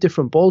a few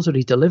different balls that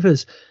he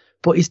delivers,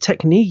 but his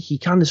technique, he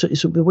kind of,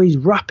 the way he's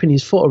wrapping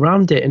his foot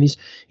around it, and he's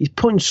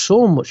putting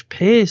so much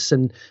pace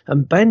and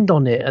bend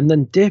on it, and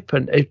then dip,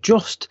 and it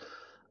just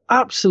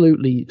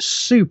absolutely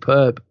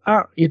superb.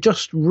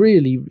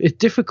 It's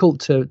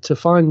difficult to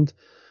find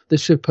the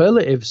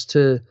superlatives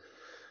to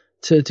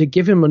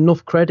give him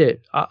enough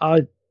credit.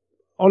 I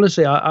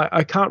honestly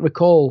can't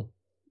recall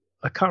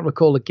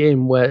a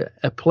game where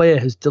a player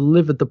has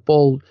delivered the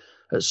ball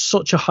at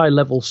such a high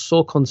level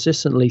so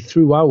consistently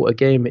throughout a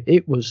game.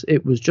 It was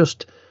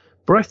just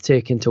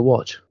breathtaking to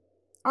watch.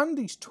 And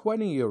he's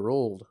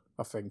 20-year-old,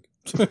 I think.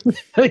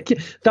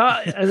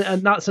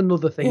 and that's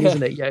another thing,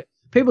 isn't it? Yeah.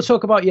 People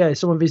talk about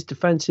some of his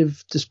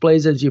defensive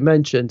displays, as you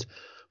mentioned,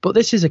 but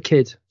this is a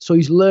kid, so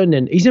he's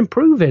learning, he's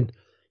improving.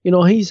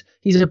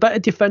 He's a better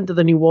defender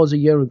than he was a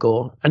year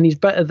ago, and he's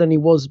better than he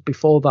was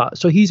before that.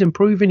 So he's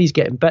improving, he's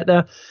getting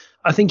better.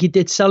 I think he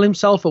did sell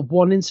himself at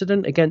one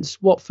incident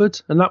against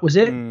Watford, and that was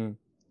it.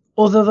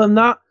 Other than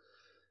that,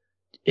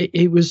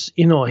 he was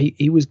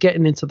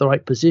getting into the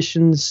right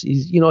positions.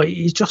 He's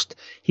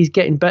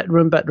getting better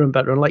and better and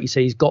better. And like you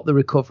say, he's got the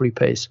recovery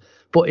pace,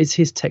 but it's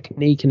his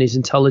technique and his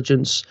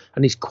intelligence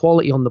and his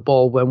quality on the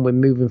ball when we're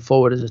moving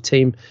forward as a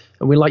team.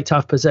 And we like to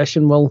have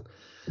possession. Well,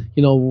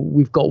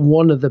 we've got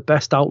one of the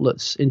best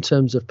outlets in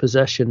terms of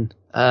possession.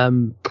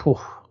 And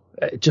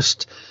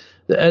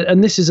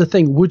this is the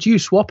thing. Would you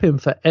swap him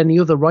for any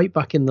other right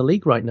back in the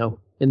league right now,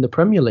 in the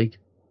Premier League?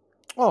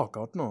 Oh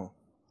God, no.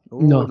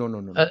 No.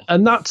 No.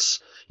 And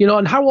that's,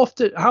 and how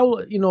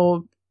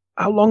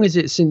long is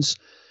it since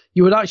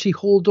you would actually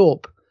hold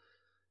up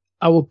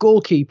our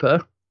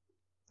goalkeeper,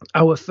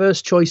 our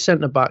first choice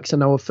centre backs,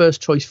 and our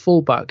first choice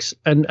full backs,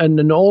 and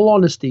in all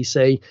honesty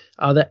say,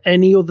 are there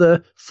any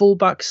other full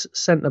backs,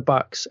 centre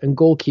backs, and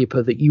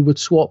goalkeeper that you would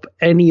swap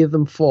any of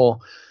them for?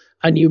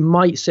 And you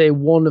might say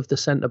one of the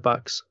centre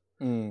backs.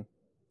 I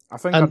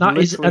think that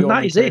is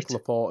it.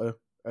 Laporta.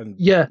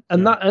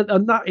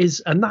 That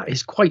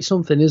is quite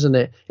something, isn't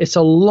it? It's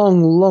a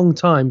long, long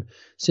time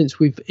since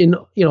we've,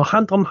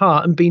 hand on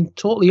heart and being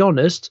totally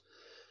honest,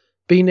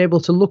 being able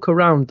to look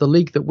around the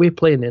league that we're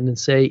playing in and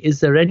say,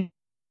 is there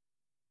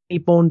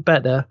anyone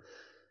better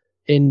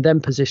in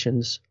them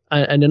positions?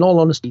 And in all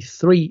honesty,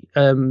 4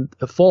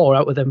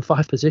 out of them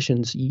 5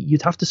 positions,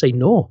 you'd have to say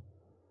no.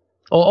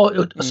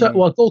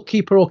 Well,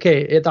 goalkeeper,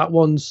 okay, that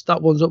one's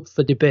up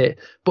for debate.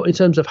 But in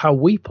terms of how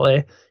we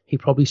play, he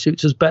probably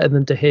suits us better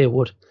than De Gea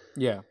would.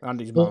 Yeah, and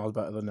he's miles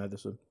better than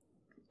Ederson.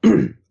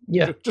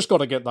 Yeah, just got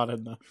to get that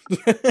in there.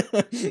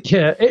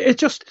 Yeah, it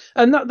just,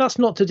 and that's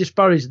not to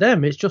disparage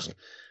them. It's just,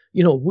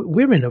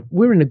 we're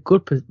in a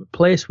good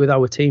place with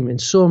our team in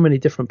so many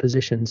different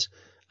positions,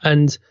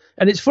 and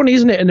it's funny,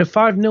 isn't it? In a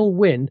 5-0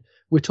 win,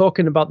 we're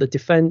talking about the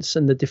defense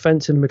and the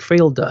defensive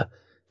midfielder,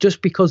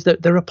 just because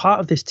they're a part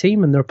of this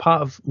team and they're a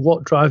part of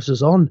what drives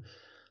us on,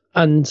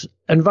 and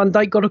Van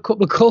Dijk got a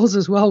couple of goals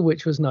as well,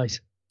 which was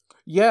nice.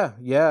 Yeah.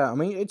 I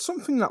mean, it's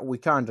something that we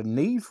kind of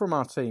need from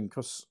our team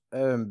because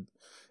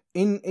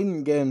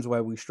in games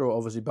where we struggle,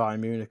 obviously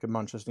Bayern Munich and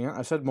Manchester United,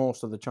 I said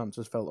most of the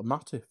chances fell to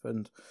Matip,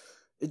 and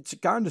it's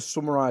kind of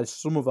summarised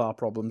some of our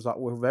problems that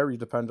we're very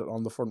dependent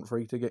on the front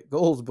three to get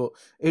goals. But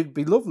it'd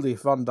be lovely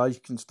if Van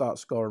Dijk can start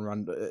scoring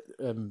around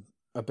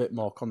a bit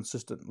more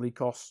consistently,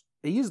 because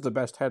he is the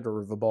best header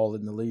of the ball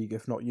in the league,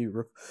 if not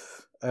Europe.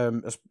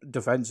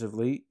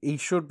 Defensively, he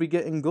should be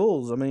getting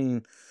goals. I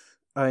mean,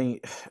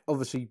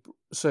 Obviously,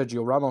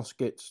 Sergio Ramos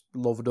gets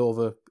loved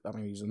over. I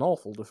mean, he's an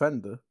awful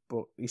defender,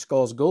 but he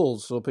scores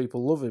goals, so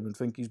people love him and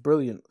think he's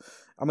brilliant.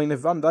 I mean, if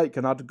Van Dijk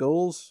can add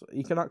goals,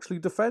 he can actually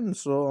defend.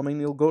 So, I mean,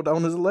 he'll go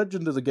down as a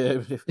legend of the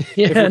game if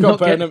we're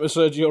comparing him to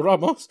Sergio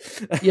Ramos.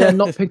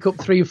 Not pick up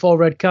 3 or 4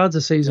 red cards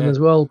a season as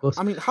well. But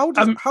I mean, how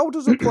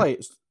does a player?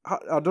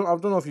 I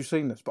don't know if you've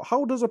seen this, but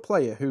how does a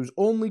player who's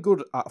only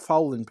good at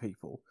fouling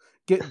people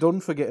get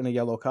done for getting a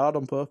yellow card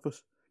on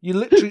purpose? You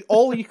literally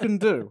all you can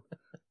do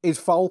is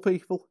foul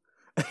people,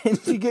 and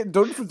you get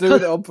done for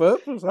doing it on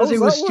purpose. Because he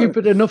was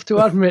stupid enough to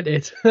admit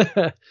it.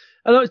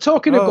 And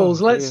talking of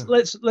goals,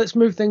 let's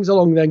move things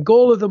along then.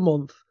 Goal of the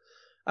month.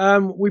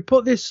 We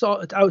put this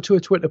out to a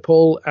Twitter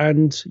poll,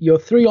 and your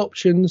 3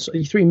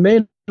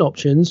 main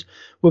options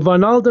were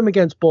Wijnaldum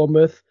against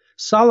Bournemouth,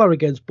 Salah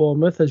against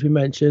Bournemouth, as we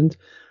mentioned.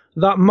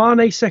 That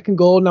Mane second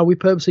goal, now we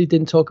purposely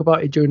didn't talk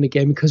about it during the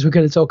game because we're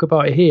going to talk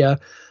about it here.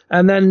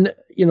 And then,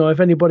 if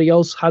anybody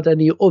else had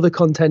any other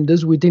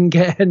contenders, we didn't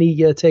get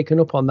any taken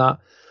up on that.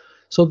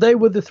 So they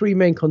were the 3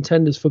 main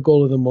contenders for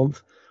goal of the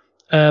month.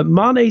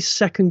 Mane's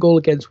second goal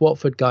against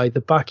Watford,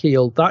 the back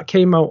heel, that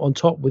came out on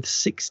top with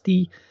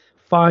 65%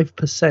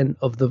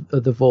 of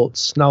the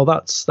votes. Now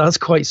that's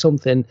quite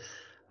something.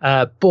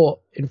 But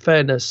in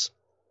fairness,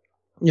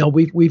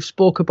 we've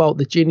spoke about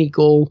the Gini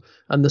goal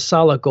and the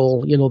Salah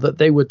goal, that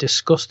they were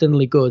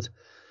disgustingly good.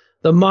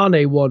 The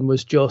Mane one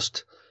was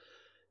just,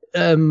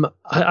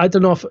 I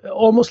don't know, if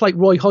almost like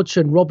Roy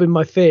Hodgson robbing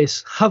my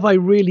face. Have I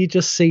really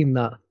just seen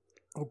that?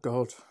 Oh,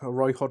 God, a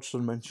Roy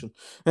Hodgson mention.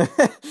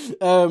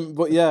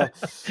 But yeah.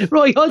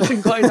 Roy Hodgson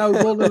got in our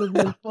goal of the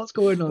month. What's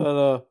going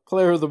on?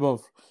 Player of the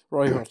month,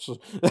 Roy Hodgson.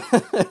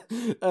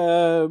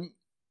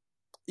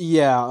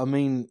 Yeah, I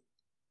mean,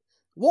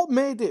 what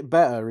made it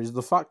better is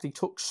the fact he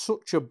took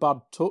such a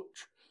bad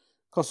touch.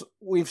 Because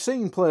we've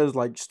seen players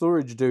like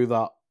Sturridge do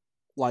that,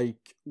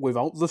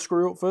 without the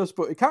screw-up first,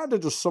 but it kind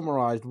of just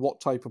summarised what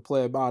type of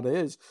player Mane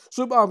is.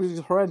 Sometimes he's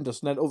horrendous,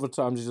 and then other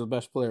times he's the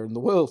best player in the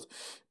world.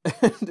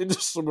 And it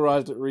just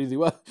summarised it really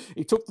well.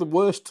 He took the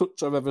worst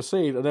touch I've ever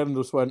seen, and then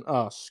just went,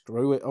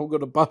 screw it, I'm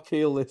going to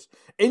backheel this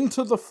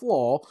into the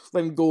floor,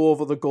 then go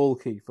over the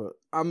goalkeeper.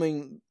 I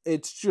mean,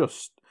 it's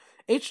just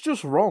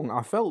wrong.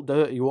 I felt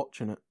dirty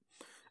watching it.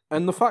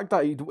 And the fact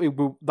that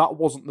that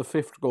wasn't the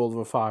 5th goal of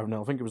a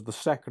 5-0, I think it was the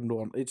second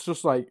one. It's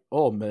just like,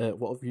 oh, mate,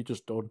 what have you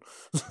just done?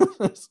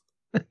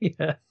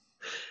 Yeah.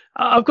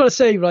 I've got to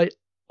say,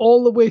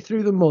 all the way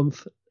through the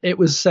month, it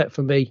was set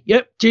for me.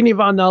 Yep, Gini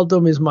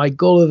Wijnaldum is my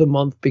goal of the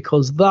month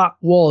because that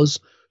was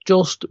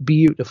just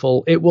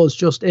beautiful. It was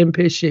just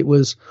impish. It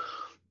was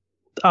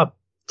a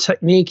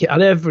technique. It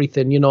had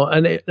everything,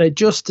 and it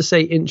just to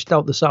say inched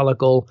out the Salah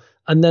goal.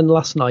 And then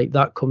last night,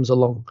 that comes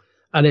along.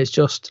 And it's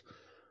just...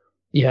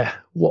 yeah,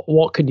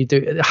 what can you do?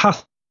 It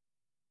has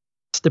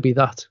to be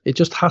that. It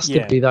just has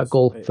to be that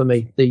goal for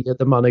me, the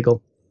Mane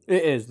goal.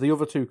 It is. The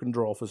other 2 can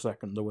draw for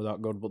second, they were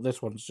that good, but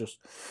this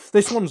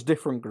one's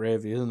different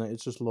gravy, isn't it?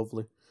 It's just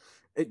lovely.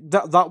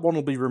 That one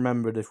will be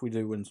remembered if we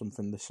do win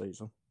something this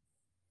season.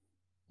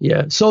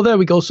 Yeah, so there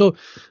we go. So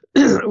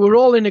we're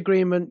all in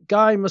agreement.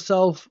 Guy,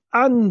 myself,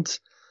 and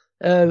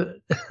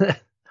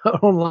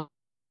online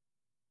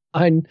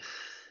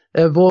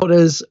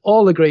voters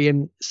all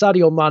agreeing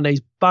Sadio Mane's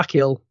back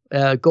heel.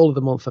 Goal of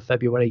the month for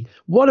February.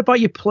 What about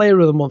your player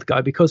of the month,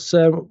 Guy? Because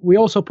we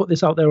also put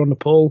this out there on the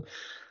poll.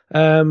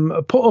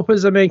 Put up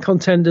as the main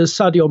contenders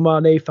Sadio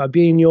Mane,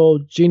 Fabinho,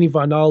 Gini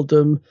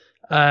Wijnaldum.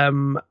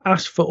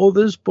 Asked for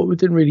others, but we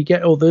didn't really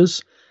get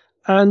others.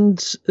 And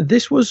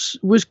this was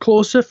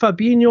closer.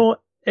 Fabinho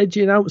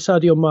edging out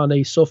Sadio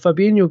Mane. So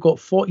Fabinho got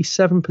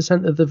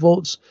 47% of the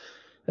votes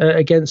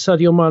against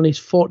Sadio Mane's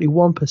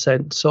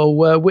 41%. So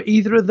were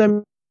either of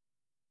them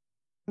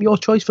your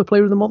choice for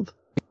player of the month?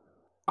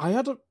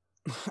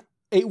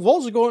 It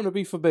was going to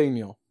be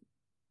Fabinho.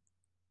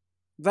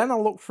 Then I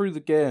looked through the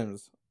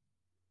games,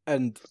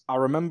 and I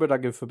remembered I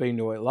gave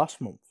Fabinho it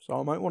last month, so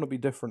I might want to be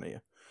different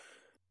here.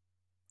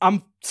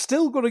 I'm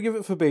still going to give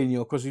it Fabinho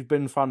because he's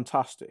been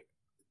fantastic.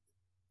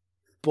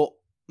 But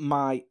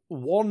my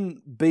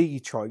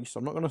 1B choice,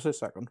 I'm not going to say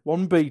second,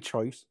 1B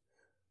choice,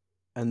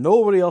 and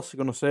nobody else is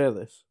going to say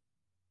this,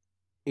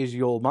 is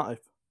Joel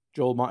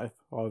Matip,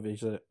 however you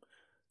say it.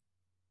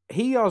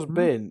 He has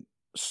been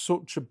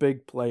such a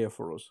big player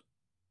for us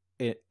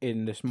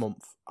in this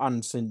month,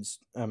 and since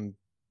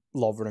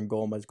Lovren and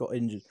Gomez got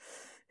injured.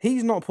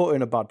 He's not put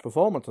in a bad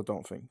performance, I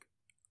don't think.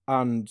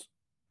 And,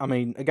 I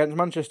mean, against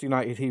Manchester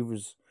United, he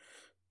was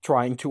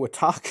trying to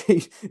attack.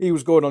 He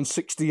was going on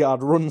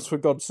 60-yard runs, for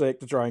God's sake,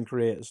 to try and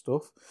create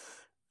stuff.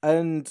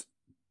 And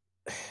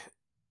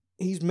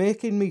he's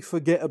making me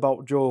forget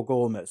about Joe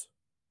Gomez.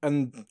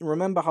 And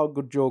remember how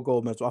good Joe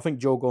Gomez was. I think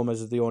Joe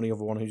Gomez is the only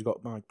other one who's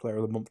got my player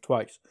of the month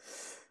twice.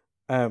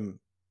 And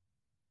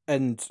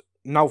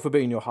now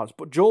Fabinho has.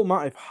 But Joel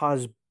Matip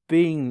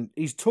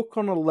he's took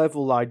on a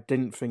level I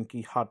didn't think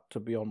he had, to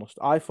be honest.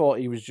 I thought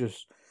he was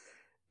just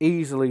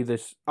easily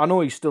this... I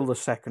know he's still the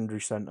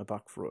secondary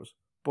centre-back for us,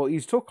 but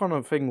he's took on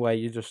a thing where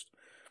you just...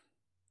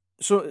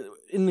 So,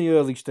 in the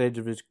early stage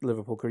of his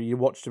Liverpool career, you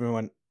watched him and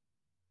went,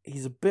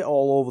 he's a bit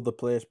all over the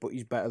place, but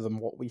he's better than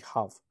what we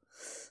have.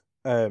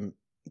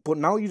 But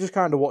now you're just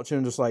kind of watching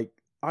him just like,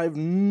 I have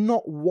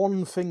not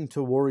one thing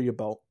to worry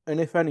about. And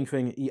if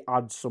anything, he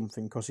adds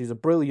something because he's a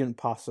brilliant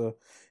passer.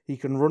 He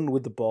can run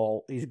with the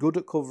ball. He's good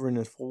at covering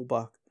his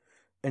fullback.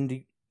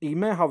 And he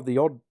may have the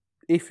odd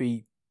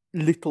iffy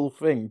little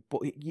thing,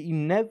 but he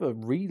never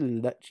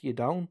really lets you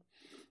down.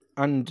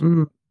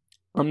 And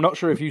I'm not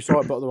sure if you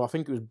saw it, but I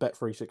think it was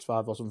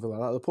Bet365 or something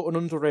like that. They put an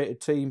underrated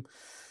team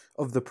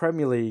of the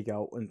Premier League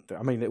out. And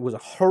I mean, it was a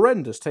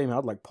horrendous team. I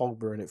had like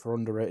Pogba in it for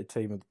underrated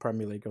team of the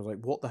Premier League. I was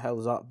like, what the hell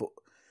is that? But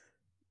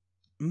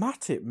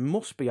Matip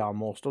must be our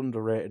most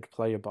underrated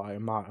player by a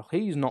mile.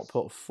 He's not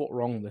put a foot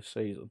wrong this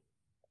season.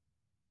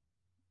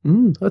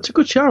 That's a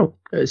good shout.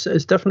 It's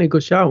definitely a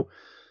good shout.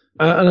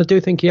 And I do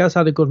think he has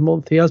had a good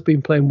month. He has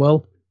been playing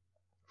well.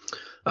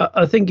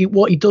 I think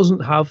what he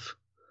doesn't have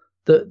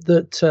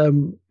that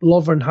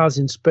Lovren has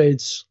in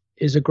spades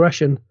is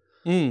aggression.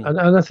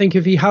 And I think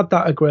if he had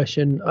that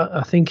aggression,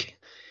 I think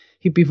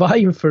he'd be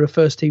vying for a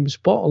first team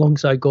spot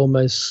alongside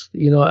Gomez,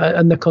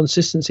 and the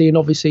consistency and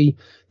obviously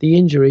the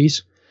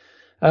injuries.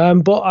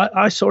 But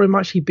I saw him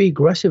actually be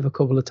aggressive a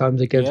couple of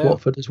times against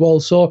Watford as well.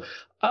 So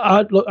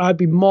I'd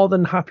be more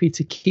than happy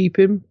to keep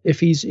him if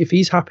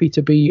he's happy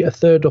to be a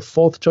third or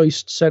fourth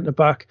choice centre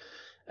back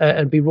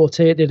and be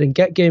rotated and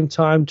get game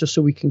time, just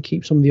so we can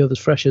keep some of the others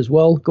fresh as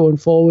well going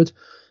forward.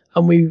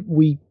 And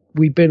we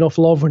bin off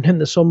Lovren in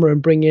the summer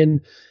and bring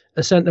in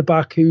a centre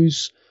back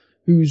who's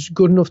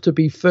good enough to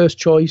be first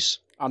choice.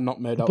 And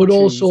not made out but of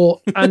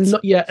also cheese.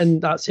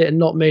 and that's it, and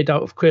not made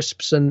out of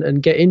crisps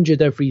and get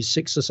injured every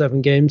 6 or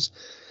 7 games,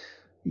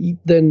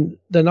 then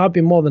I'd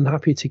be more than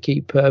happy to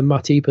keep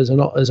Matip as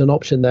an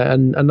option there,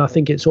 and I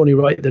think it's only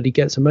right that he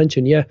gets a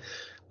mention.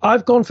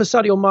 I've gone for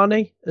Sadio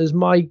Mane as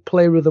my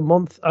player of the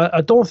month.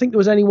 I don't think there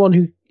was anyone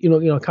who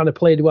kind of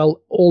played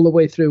well all the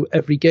way through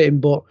every game,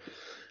 but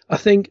I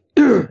think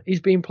he's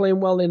been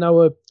playing well in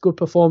our good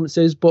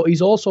performances, but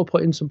he's also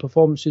put in some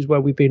performances where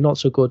we've been not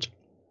so good.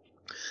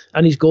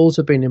 And his goals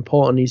have been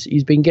important.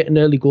 He's been getting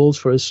early goals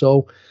for us.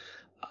 So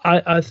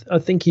I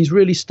think he's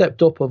really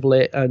stepped up of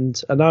late,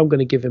 and I'm going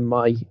to give him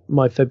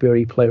my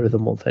February player of the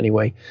month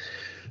anyway.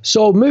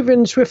 So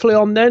moving swiftly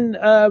on then,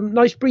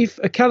 nice brief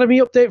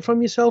academy update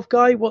from yourself,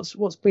 Guy. What's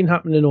been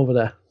happening over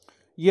there?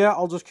 Yeah,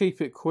 I'll just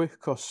keep it quick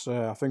because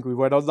I think we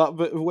went on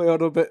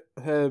a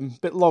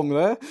bit long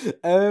there.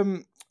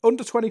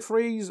 Under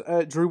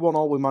 23s, drew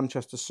 1-1 with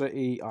Manchester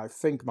City. I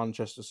think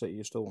Manchester City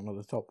is still one of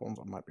the top ones.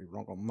 I might be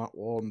wrong on that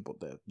one,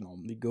 but they're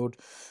normally good.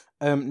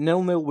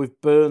 0-0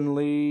 with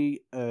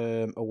Burnley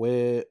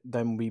away.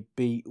 Then we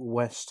beat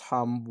West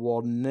Ham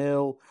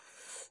 1-0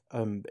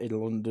 in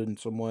London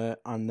somewhere.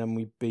 And then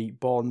we beat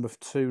Bournemouth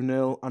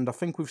 2-0. And I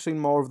think we've seen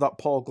more of that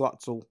Paul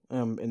Glatzel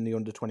in the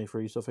under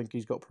 23s. So I think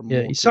he's got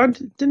promoted. Yeah, he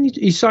signed, didn't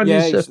he? He signed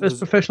his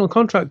professional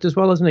contract as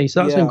well, hasn't he?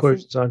 So that's an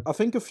encouraging sign. I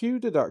think a few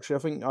did, actually. I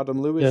think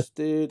Adam Lewis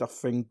did. I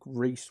think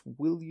Reece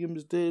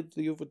Williams did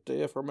the other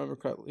day, if I remember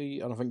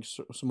correctly. And I think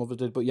some others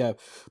did. But yeah,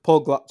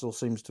 Paul Glatzel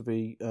seems to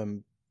be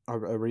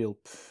a real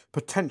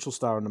potential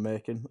star in the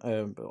making.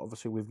 But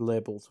obviously we've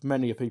labelled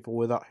many people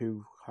with that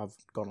who have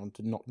gone on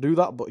to not do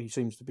that. But he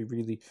seems to be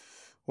really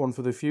one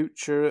for the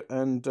future.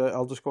 And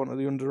I'll just go on to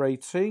the under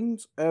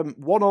 18s.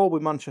 1-1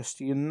 with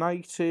Manchester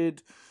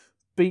United.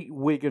 Beat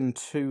Wigan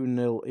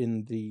 2-0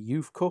 in the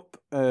Youth Cup.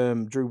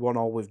 Drew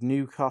 1-1 with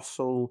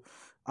Newcastle.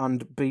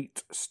 And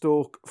beat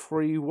Stoke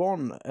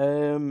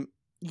 3-1.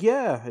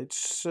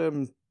 It's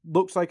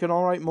looks like an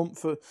all right month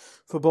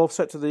for both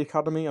sets of the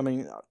academy. I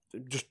mean,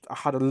 I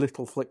had a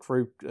little flick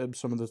through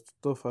some of the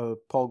stuff.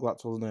 Paul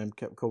Glatzel's name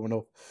kept coming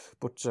up,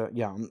 but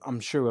I'm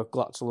sure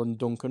Glatzel and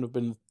Duncan have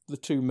been the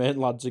two main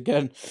lads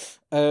again.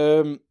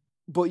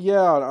 But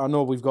yeah, I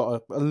know we've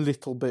got a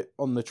little bit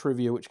on the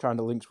trivia which kind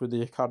of links with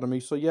the academy.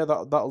 So yeah,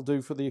 that'll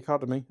do for the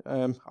academy.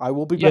 I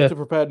will be better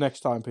prepared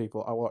next time,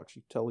 people. I will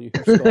actually tell you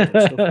who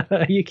started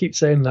stuff. You keep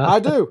saying that. I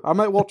do. I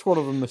might watch one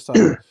of them this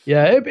time.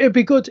 Yeah, it'd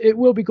be good. It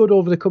will be good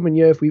over the coming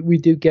year if we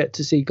do get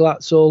to see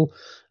Glatzel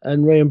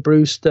and Ryan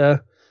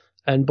Brewster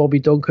and Bobby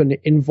Duncan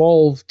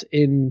involved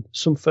in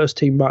some first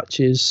team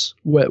matches,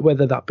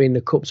 whether that be in the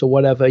cups or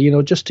whatever,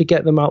 just to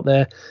get them out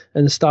there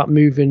and start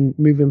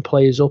moving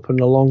players up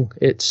and along.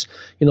 It's,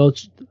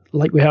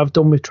 like we have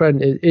done with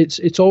Trent.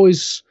 It's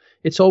always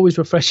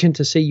refreshing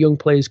to see young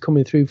players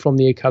coming through from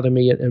the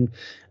academy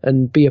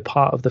and be a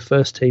part of the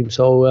first team.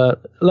 So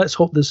let's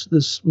hope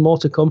there's more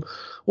to come.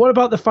 What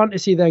about the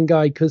fantasy then,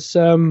 Guy? Because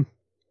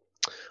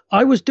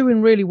I was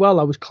doing really well.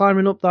 I was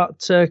climbing up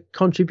that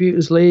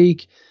contributors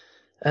league.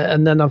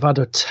 And then I've had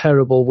a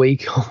terrible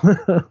week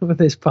over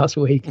this past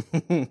week.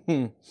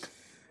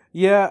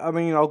 Yeah, I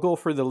mean, I'll go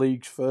through the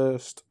leagues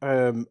first.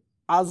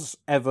 As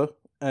ever,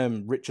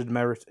 Richard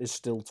Merritt is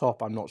still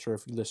top. I'm not sure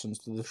if he listens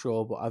to the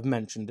show, but I've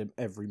mentioned him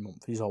every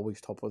month. He's always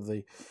top of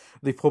the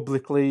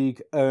public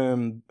league,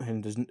 and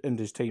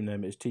his team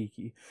name is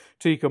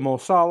Tika Mo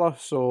Salah,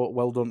 so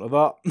well done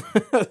to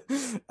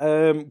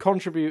that.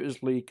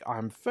 Contributors League,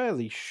 I'm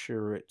fairly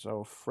sure it's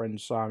our friend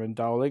Simon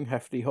Dowling,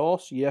 Hefty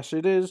Horse. Yes,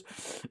 it is.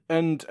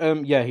 And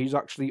he's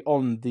actually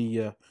on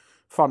the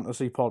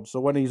fantasy pod, so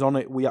when he's on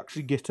it, we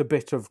actually get a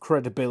bit of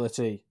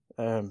credibility.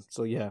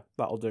 So yeah,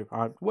 that'll do.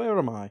 Where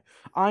am I?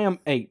 I am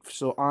 8th,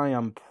 so I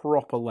am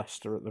proper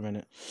Leicester at the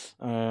minute.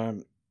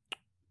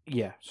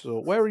 So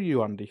where are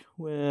you, Andy?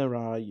 Where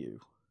are you?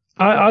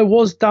 I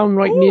was down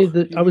right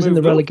near I was in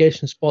the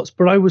relegation spots,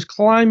 but I was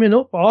climbing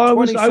up. I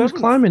was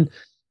climbing.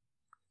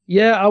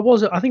 Yeah, I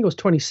was. I think I was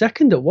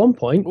 22nd at one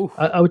point.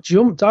 I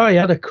jumped. I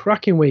had a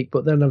cracking week,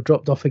 but then I've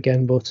dropped off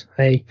again. But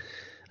hey,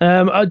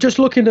 just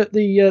looking at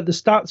the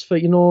stats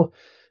for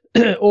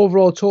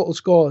overall total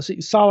score.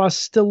 Salah's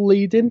still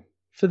leading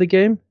for the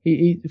game.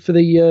 He for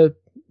the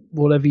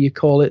whatever you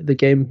call it, the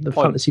game, the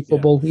points, fantasy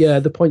football. Yeah,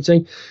 the points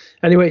thing.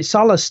 Anyway,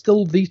 Salah's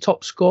still the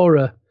top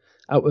scorer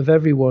out of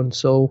everyone.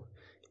 So,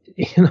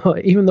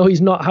 even though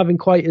he's not having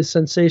quite as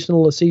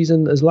sensational a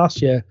season as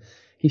last year,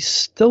 he's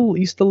still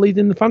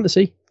leading the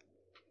fantasy.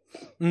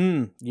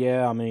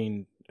 Yeah, I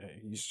mean,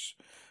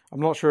 I'm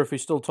not sure if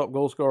he's still top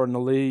goal scorer in the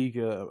league,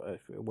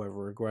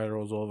 whether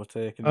Aguero's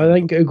overtaken him. I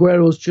think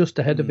Aguero's just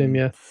ahead of him,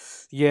 yeah.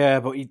 Yeah,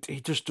 but he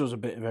just does a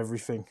bit of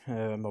everything.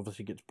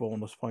 Obviously gets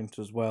bonus points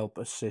as well,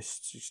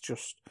 assists.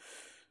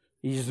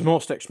 He's the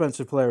most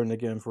expensive player in the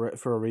game for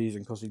a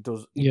reason, because he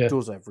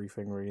does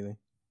everything, really.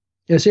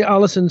 Yeah, see,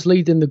 Alisson's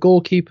leading the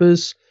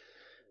goalkeepers.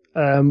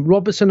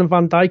 Robertson and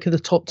Van Dijk are the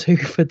top two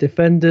for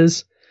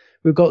defenders.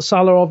 We've got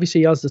Salah,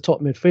 obviously, as the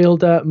top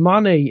midfielder.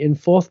 Mane in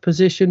 4th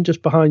position,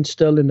 just behind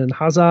Sterling and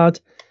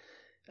Hazard.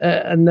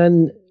 And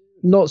then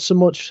not so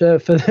much for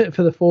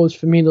the forwards.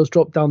 Firmino's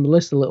dropped down the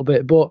list a little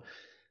bit. But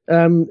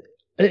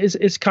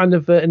it's kind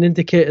of an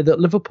indicator that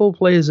Liverpool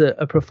players are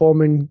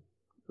performing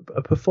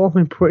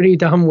pretty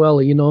damn well.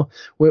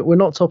 We're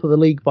not top of the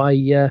league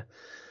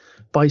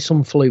by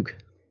some fluke.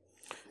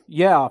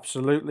 Yeah,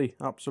 absolutely.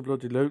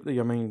 Absolutely.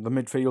 I mean, the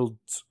midfield,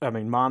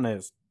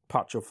 Mane's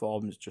patch of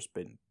form has just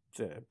been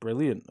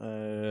brilliant.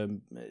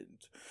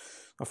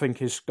 I think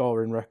his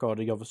scoring record,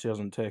 he obviously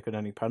hasn't taken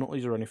any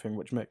penalties or anything,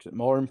 which makes it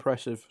more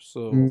impressive.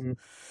 So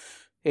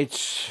I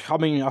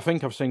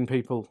think I've seen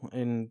people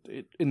in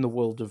the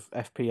world of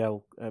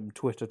FPL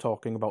Twitter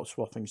talking about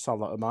swapping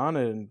Salah to Mane,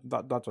 and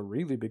that's a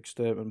really big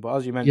statement. But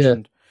as you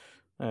mentioned,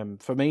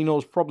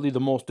 Firmino's probably the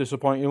most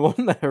disappointing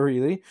one there,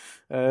 really.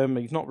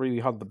 He's not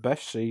really had the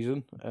best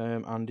season,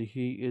 and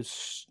he is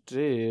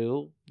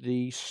still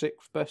the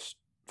 6th best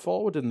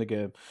forward in the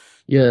game.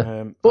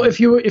 Yeah, but if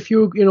you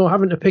were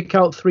having to pick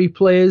out 3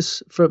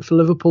 players for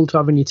Liverpool to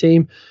have in your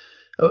team,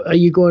 are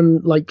you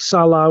going like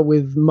Salah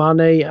with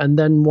Mane and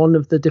then one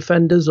of the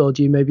defenders, or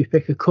do you maybe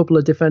pick a couple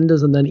of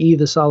defenders and then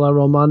either Salah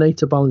or Mane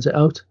to balance it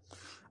out?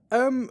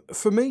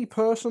 For me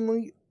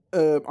personally,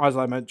 as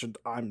I mentioned,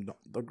 I'm not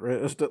the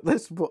greatest at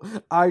this, but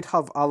I'd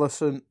have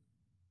Alisson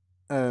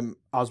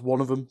as one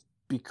of them.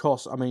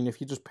 Because, if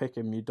you just pick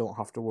him, you don't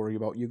have to worry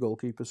about your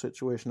goalkeeper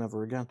situation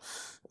ever again.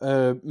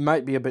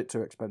 Might be a bit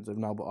too expensive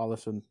now, but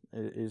Alisson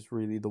is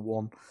really the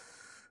one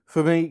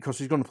for me, because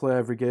he's going to play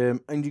every game.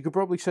 And you could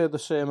probably say the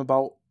same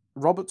about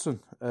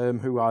Robertson,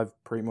 who I've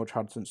pretty much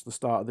had since the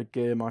start of the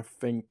game, I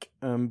think.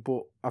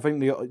 But I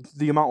think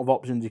the amount of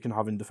options you can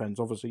have in defence,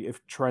 obviously,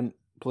 if Trent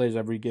plays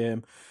every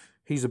game,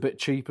 he's a bit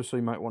cheaper, so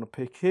you might want to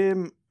pick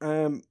him.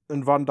 And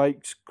Van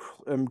Dijk's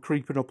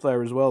creeping up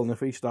there as well, and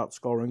if he starts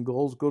scoring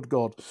goals, good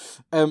God.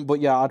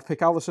 But yeah, I'd pick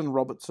Alisson,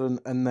 Robertson,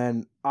 and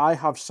then I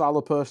have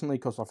Salah personally,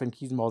 because I think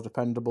he's more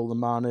dependable than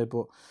Mane,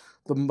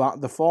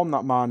 but the form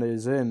that Mane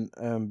is in,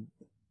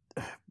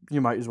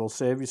 you might as well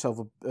save yourself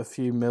a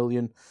few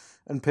million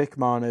and pick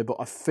Mane, but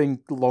I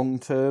think long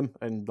term,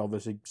 and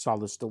obviously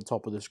Salah's still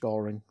top of the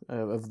scoring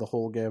of the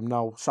whole game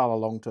now, Salah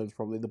long term is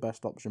probably the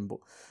best option, but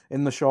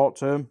in the short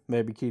term,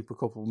 maybe keep a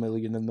couple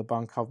million in the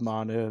bank, have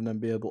Mane, and then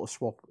be able to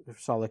swap if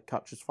Salah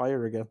catches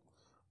fire again.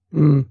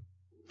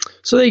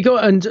 So there you go,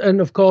 and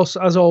of course,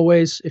 as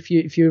always, if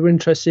you're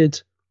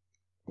interested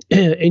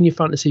in your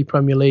fantasy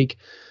Premier League,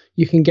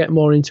 you can get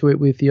more into it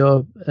with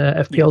your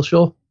FPL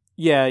show.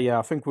 Yeah,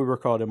 I think we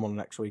record him on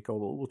next week, or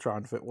we'll try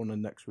and fit one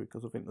in next week,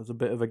 because I think there's a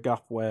bit of a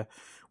gap where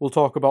we'll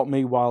talk about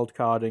me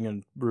wildcarding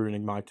and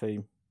ruining my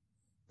team.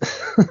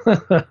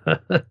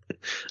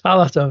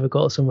 I'll have to have a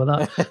go at some of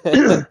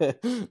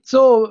that.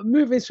 So,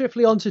 moving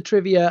swiftly on to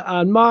trivia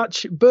and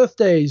March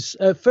birthdays.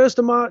 1st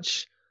of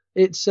March,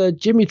 it's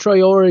Jimmy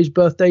Traore's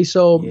birthday,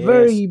 so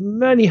very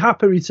many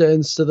happy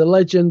returns to the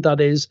legend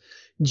that is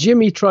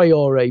Jimmy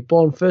Traore,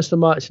 born 1st of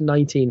March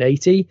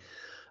 1980.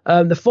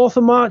 The 4th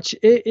of March,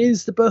 it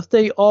is the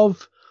birthday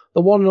of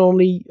the one and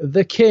only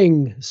The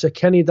King, Sir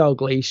Kenny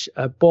Dalglish,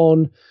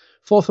 born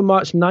 4th of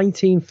March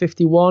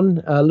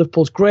 1951,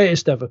 Liverpool's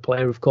greatest ever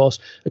player, of course,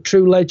 a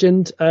true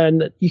legend,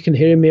 and you can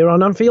hear him here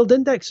on Anfield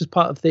Index as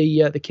part of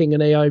the King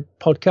and AI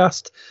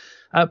podcast.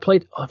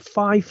 Played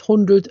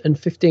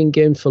 515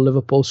 games for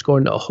Liverpool,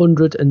 scoring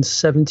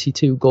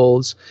 172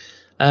 goals.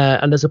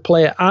 And as a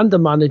player and a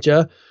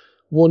manager,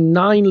 won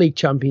 9 league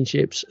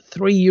championships,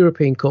 3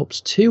 European Cups,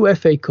 2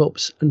 FA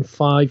Cups, and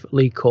 5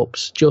 League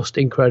Cups. Just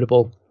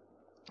incredible.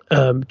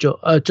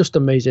 Just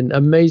amazing.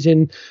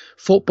 Amazing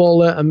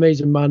footballer,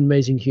 amazing man,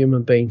 amazing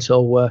human being.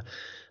 So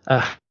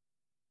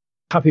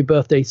happy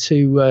birthday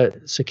to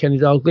Sir Kenny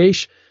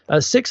Dalglish.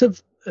 6th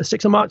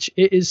of March,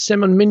 it is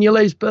Simon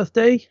Mignolet's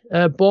birthday,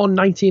 born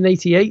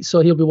 1988,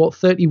 so he'll be,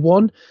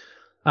 31?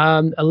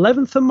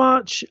 11th of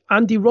March,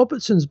 Andy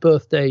Robertson's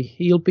birthday.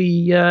 He'll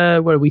be,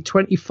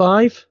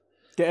 25?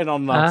 Getting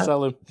on that,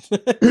 sell him.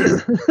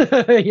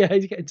 Yeah,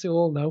 he's getting too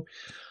old now.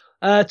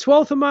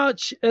 12th of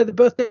March, the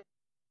birthday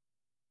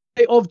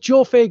of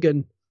Joe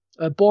Fagan,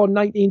 born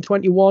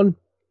 1921.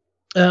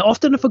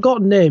 Often a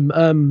forgotten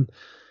name.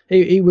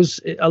 He was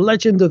a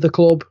legend of the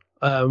club,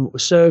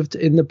 served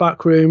in the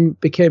back room,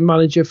 became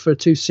manager for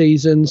 2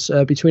 seasons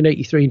between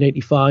 83 and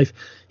 85.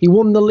 He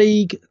won the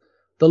League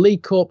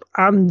Cup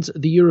and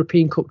the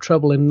European Cup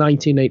treble in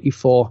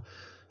 1984.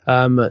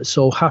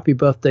 So happy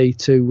birthday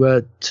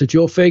to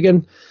Joe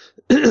Fagan,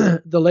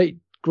 the late,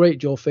 great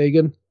Joe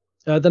Fagan.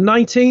 The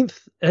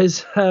 19th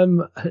is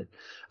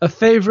a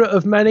favourite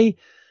of many,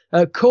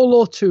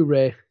 Kolo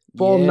Touré,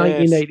 born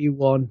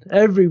 1981.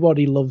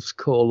 Everybody loves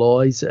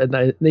Kolo. He's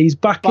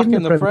back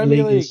in the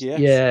Premier League.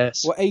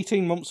 Yes. We're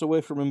 18 months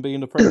away from him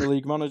being a Premier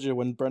League manager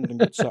when Brendan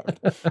gets sacked.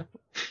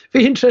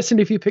 Be interesting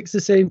if he picks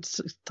the same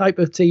type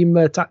of team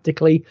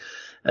tactically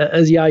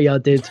as Yaya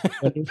did.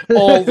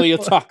 All the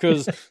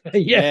attackers.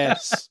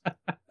 Yes.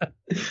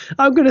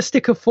 I'm going to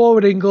stick a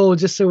forward in goal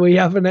just so we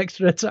have an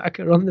extra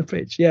attacker on the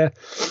pitch. Yeah,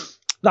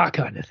 that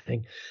kind of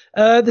thing.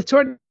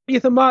 The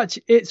 20th of March,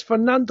 it's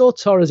Fernando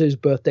Torres'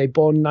 birthday,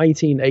 born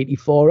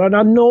 1984. And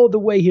I know the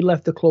way he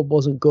left the club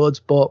wasn't good,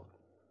 but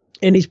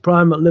in his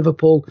prime at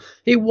Liverpool,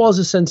 he was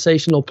a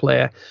sensational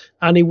player.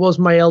 And he was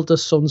my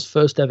eldest son's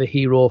first ever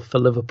hero for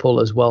Liverpool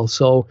as well.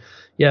 So,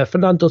 yeah,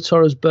 Fernando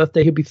Torres'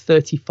 birthday, he'll be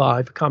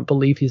 35. I can't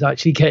believe he's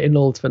actually getting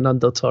old,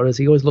 Fernando Torres.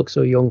 He always looks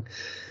so young.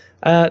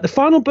 The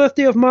final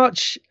birthday of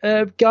March,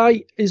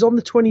 Guy, is on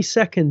the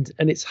 22nd,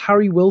 and it's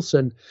Harry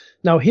Wilson.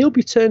 Now, he'll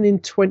be turning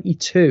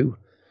 22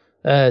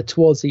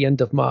 towards the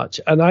end of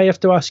March. And I have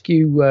to ask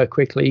you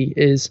quickly,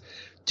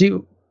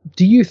 do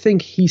you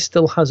think he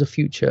still has a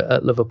future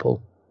at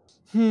Liverpool?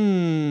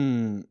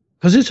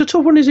 Because it's a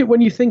tough one, is it,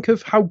 when you think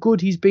of how good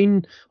he's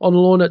been on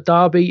loan at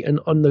Derby and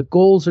on the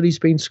goals that he's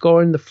been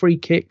scoring, the free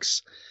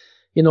kicks.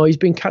 You know, he's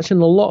been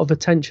catching a lot of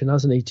attention,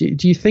 hasn't he?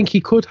 Do you think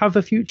he could have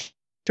a future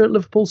at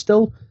Liverpool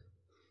still?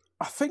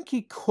 I think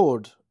he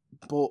could,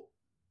 but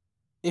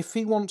if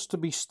he wants to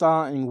be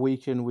starting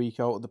week in, week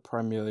out of the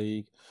Premier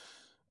League,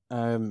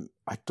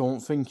 I don't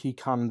think he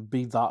can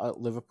be that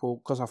at Liverpool,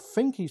 because I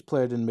think he's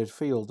played in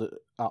midfield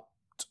at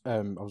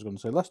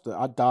Leicester,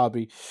 at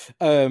Derby.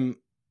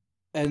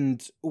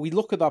 And we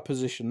look at that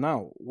position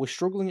now, we're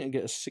struggling to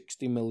get a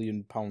 £60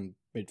 million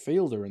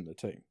midfielder in the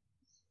team.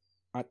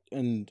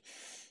 And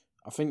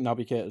I think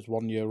Naby Keita's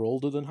 1 year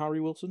older than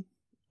Harry Wilson.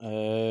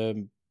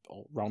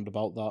 Or round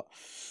about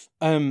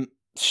that.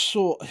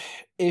 So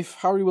if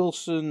Harry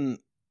Wilson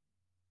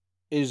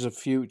is a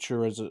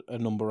future as a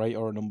number 8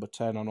 or a number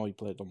 10, I know he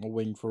played on the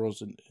wing for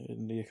us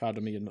in the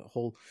academy and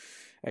Hull,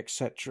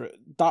 etc.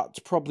 That's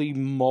probably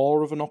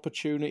more of an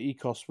opportunity,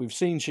 because we've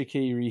seen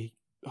Shaqiri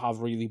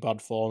have really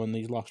bad form in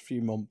these last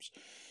few months.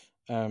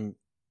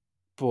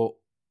 But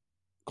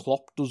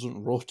Klopp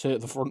doesn't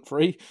rotate the front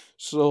three,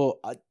 so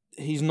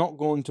he's not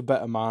going to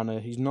better Mane,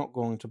 he's not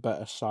going to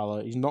better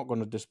Salah, he's not going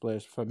to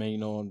displace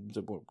Firmino, and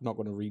we're not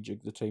going to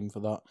rejig the team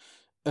for that.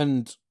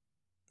 And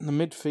in the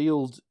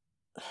midfield,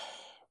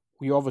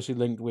 we obviously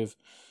linked with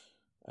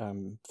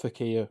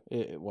Fekir.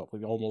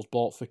 We almost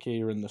bought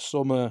Fekir in the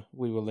summer.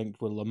 We were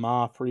linked with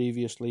Lamar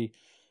previously.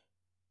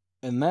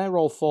 And they're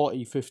all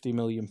 40, 50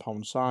 million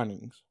pound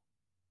signings.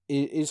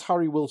 Is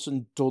Harry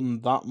Wilson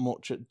done that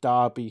much at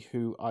Derby,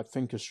 who I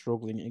think is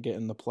struggling to get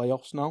in the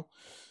playoffs now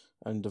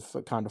and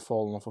have kind of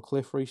fallen off a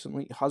cliff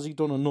recently? Has he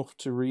done enough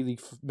to really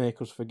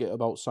make us forget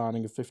about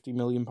signing a 50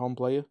 million pound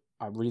player?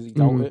 I really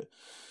doubt it.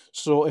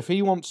 So if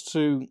he wants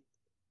to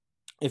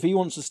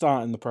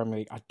start in the Premier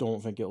League, I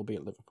don't think it'll be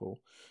at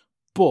Liverpool.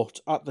 But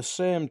at the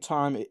same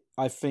time,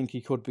 I think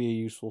he could be a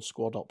useful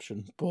squad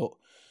option. But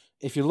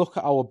if you look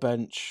at our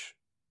bench,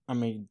 I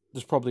mean,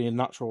 there's probably a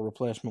natural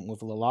replacement with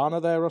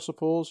Lallana there, I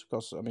suppose,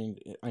 because, I mean,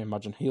 I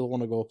imagine he'll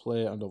want to go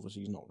play, and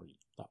obviously he's not really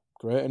that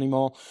great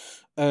anymore.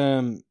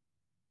 It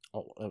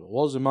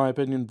was, in my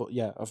opinion, but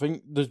yeah, I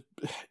think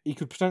he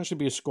could potentially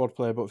be a squad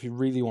player, but if he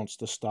really wants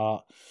to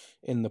start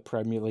in the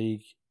Premier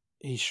League,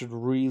 he should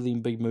really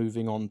be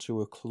moving on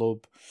to a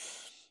club.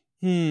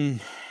 I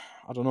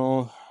don't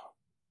know.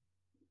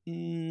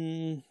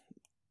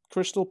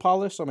 Crystal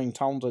Palace. I mean,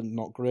 Townsend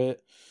not great.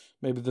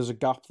 Maybe there's a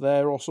gap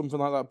there or something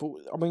like that. But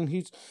I mean,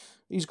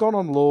 he's gone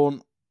on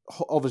loan.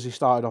 Obviously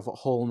started off at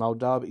Hull, now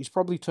Derby. He's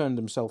probably turned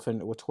himself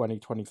into a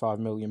 £20-25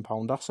 million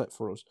asset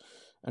for us.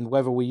 And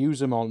whether we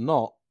use him or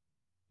not,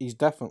 he's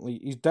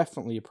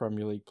definitely a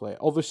Premier League player.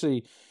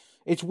 Obviously,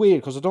 it's weird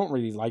because I don't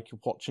really like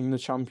watching the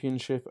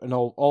Championship, and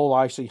all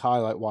I see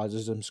highlight-wise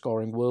is him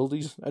scoring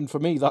worldies, and for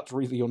me that's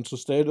really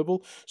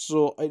unsustainable.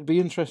 So it'd be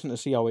interesting to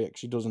see how he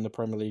actually does in the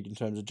Premier League in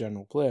terms of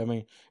general play. I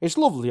mean, it's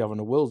lovely having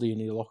a worldie in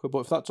your locker, but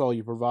if that's all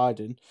you're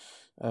providing,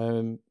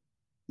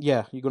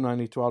 yeah, you're going to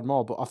need to add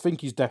more. But I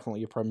think he's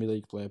definitely a Premier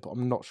League player, but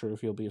I'm not sure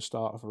if he'll be a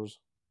starter for us.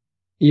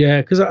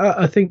 Yeah, because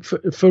I think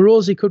for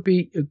us, he could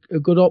be a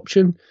good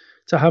option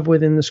to have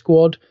within the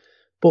squad.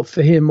 But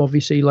for him,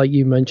 obviously, like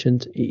you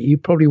mentioned, you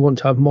probably want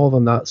to have more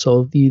than that.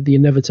 So the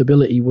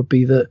inevitability would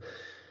be that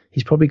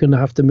he's probably going to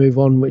have to move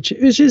on, which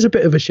is a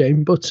bit of a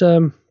shame. But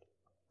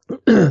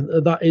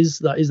that is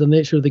the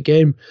nature of the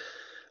game.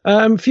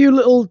 A few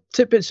little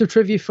tidbits of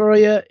trivia for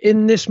you.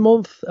 In this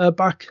month,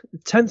 back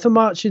 10th of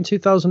March in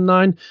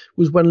 2009,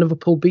 was when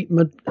Liverpool beat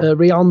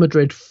Real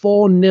Madrid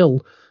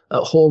 4-0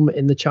 at home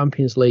in the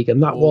Champions League.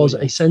 And that was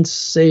a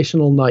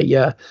sensational night,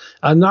 yeah.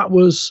 And that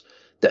was...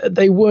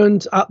 They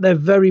weren't at their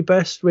very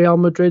best, Real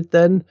Madrid,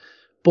 then,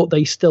 but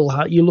they still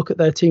had. You look at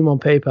their team on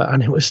paper,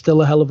 and it was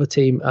still a hell of a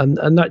team, and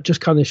that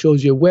just kind of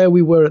shows you where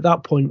we were at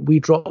that point. We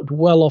dropped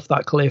well off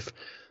that cliff,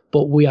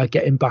 but we are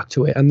getting back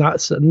to it, and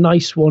that's a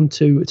nice one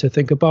to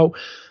think about.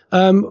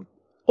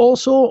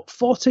 Also,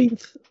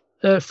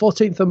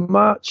 14th of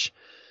March,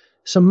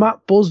 so Matt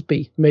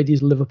Busby made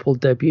his Liverpool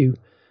debut,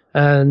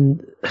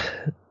 and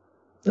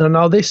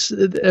now this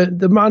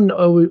the man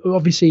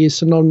obviously is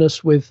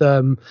synonymous with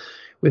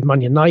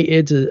Man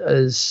United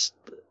as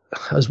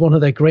one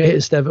of their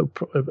greatest ever,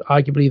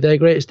 arguably their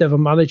greatest ever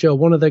manager,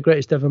 one of their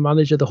greatest ever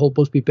manager, the whole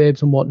Busby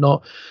Babes and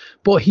whatnot.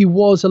 But he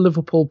was a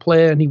Liverpool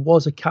player and he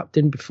was a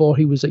captain before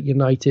he was at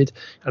United,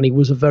 and he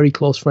was a very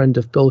close friend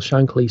of Bill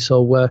Shankly.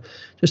 So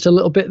just a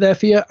little bit there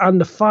for you. And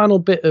the final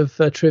bit of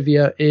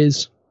trivia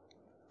is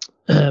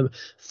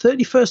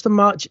 31st of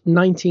March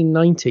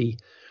 1990,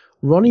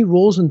 Ronnie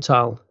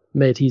Rosenthal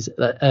made his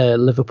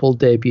Liverpool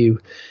debut.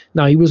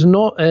 Now, he was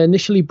not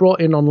initially brought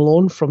in on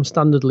loan from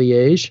Standard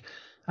Liège,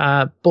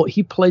 but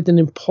he played an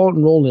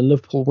important role in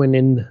Liverpool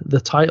winning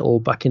the title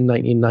back in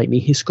 1990.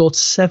 He scored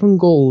 7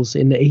 goals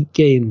in 8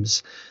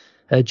 games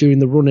during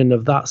the running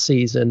of that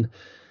season.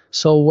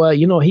 So,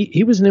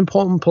 he was an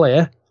important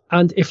player.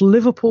 And if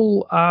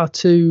Liverpool are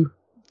to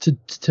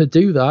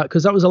do that,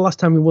 because that was the last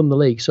time we won the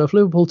league, so if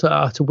Liverpool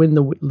are to win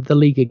the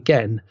league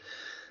again,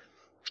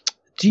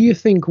 do you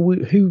think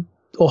who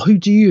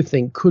do you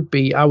think could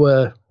be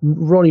our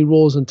Ronnie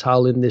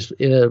Rosenthal in this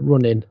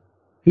run-in?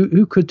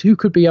 Who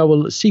could be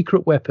our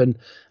secret weapon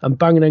and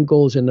banging them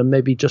goals in and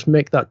maybe just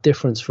make that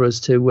difference for us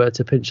to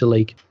pinch a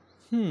league?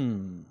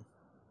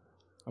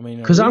 I mean,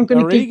 because I'm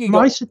going to give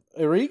my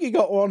Origi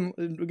got one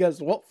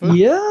against Watford.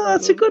 Yeah,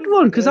 that's a good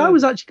one. Because I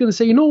was actually going to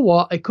say, you know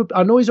what?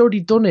 I know he's already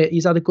done it.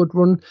 He's had a good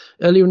run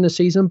earlier in the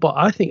season, but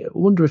I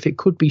wonder if it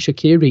could be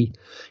Shaqiri.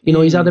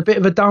 He's had a bit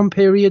of a down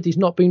period. He's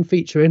not been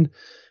featuring.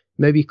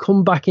 Maybe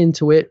come back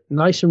into it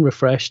nice and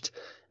refreshed,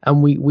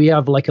 and we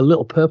have like a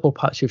little purple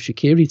patch of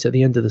Shaqiri to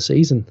the end of the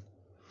season.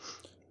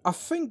 I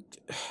think,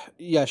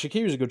 yeah,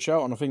 Shaqiri's a good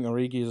shout, and I think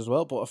Origi is as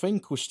well, but I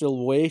think we're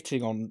still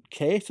waiting on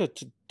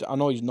Keita. I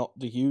know he's not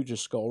the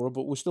hugest scorer,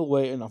 but we're still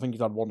waiting. I think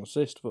he's had 1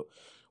 assist, but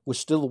we're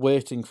still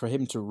waiting for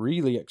him to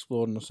really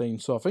explode in the scene.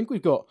 So I think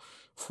we've got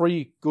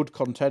 3 good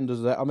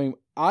contenders there. I mean,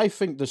 I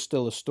think there's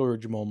still a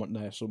Sturridge moment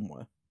there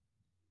somewhere.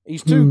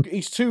 He's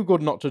too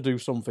good not to do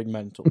something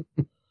mental.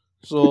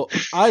 So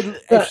if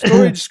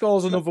Sturridge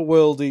scores another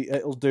worldie,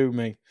 it'll do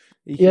me.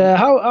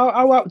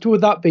 How apt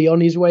would that be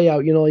on his way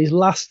out? His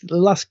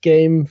last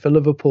game for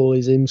Liverpool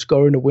is him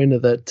scoring a winner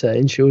that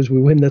ensures we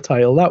win the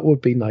title. That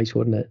would be nice,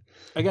 wouldn't it?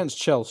 Against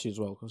Chelsea as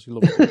well, because he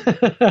loves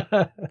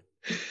it.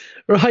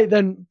 Right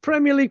then,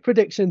 Premier League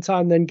prediction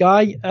time then,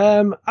 Guy.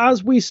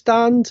 As we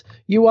stand,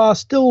 you are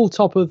still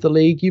top of the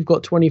league. You've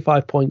got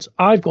 25 points.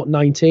 I've got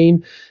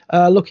 19.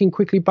 Looking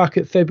quickly back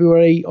at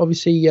February,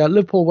 obviously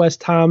Liverpool,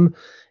 West Ham.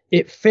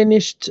 It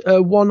finished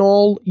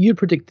 1-1. You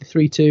predicted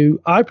 3-2.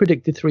 I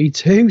predicted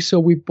 3-2, so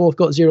we both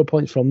got 0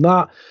 points from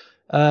that.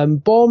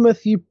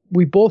 Bournemouth,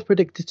 we both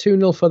predicted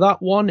 2-0 for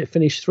that one. It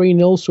finished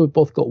 3-0, so we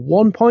both got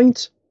 1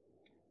 point.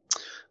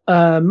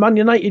 Man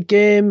United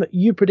game,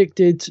 you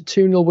predicted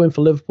 2-0 win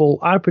for Liverpool.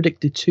 I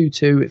predicted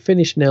 2-2. It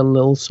finished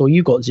 0-0, so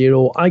you got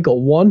 0. I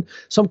got 1.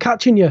 So I'm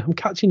catching you.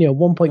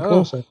 1 point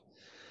closer.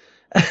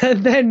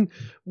 And then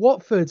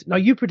Watford. Now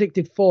you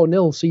predicted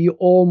 4-0, so you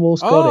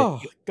almost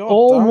got it.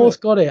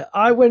 Almost got it.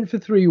 I went for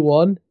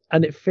 3-1,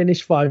 and it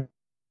finished 5-0,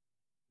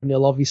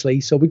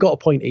 obviously. So we got a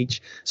point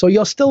each. So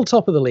you're still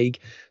top of the league.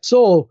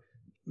 So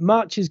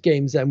March's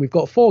games then. We've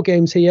got 4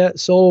 games here.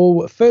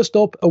 So first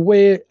up,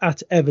 away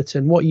at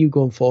Everton. What are you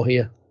going for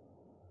here?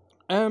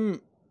 2-0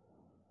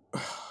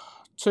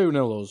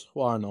 us.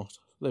 Why not?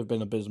 They've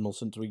been abysmal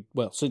since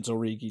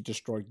Origi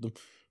destroyed them.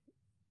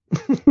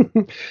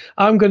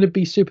 I'm going to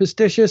be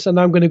superstitious and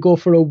I'm going to go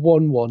for a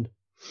 1-1.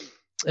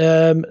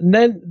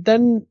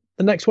 Then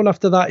the next one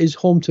after that is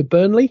home to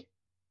Burnley.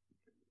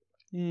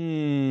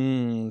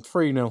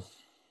 3-0.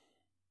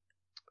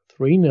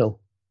 3-0.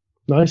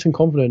 Nice and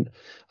confident.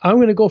 I'm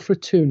going to go for a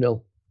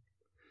 2-0.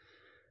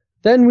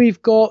 Then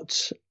we've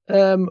got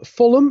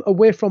Fulham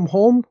away from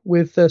home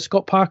with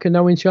Scott Parker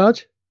now in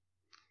charge.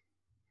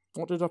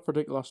 What did I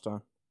predict last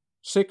time?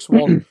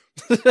 6-1.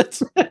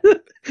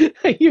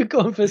 You're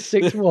going for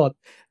 6-1.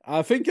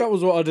 I think that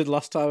was what I did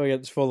last time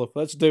against Fulham.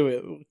 Let's do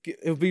it.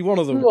 It'll be one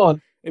of them. Come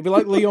on. It'll be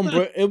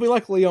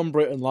like Leon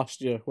Britton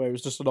last year, where it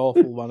was just an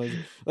awful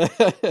manager.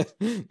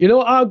 You know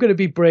what? I'm going to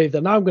be brave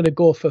then. I'm going to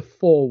go for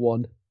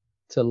 4-1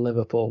 to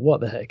Liverpool. What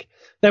the heck?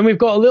 Then we've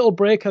got a little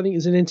break. I think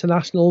it's in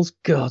internationals.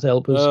 God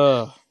help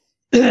us.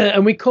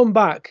 And we come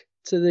back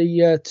to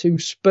the to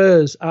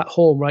Spurs at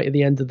home right at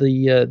the end of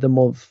the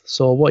month.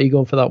 So what are you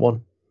going for that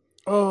one?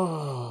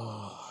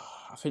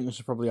 I think this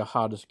is probably our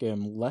hardest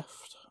game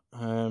left.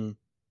 2-1.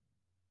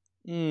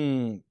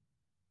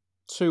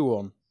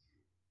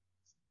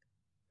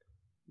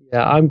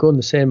 Yeah, I'm going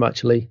the same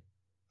actually.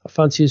 I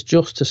fancy us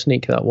just to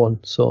sneak that one.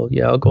 So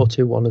yeah, I'll go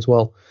 2-1 as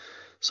well.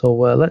 So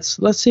let's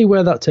see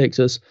where that takes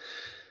us.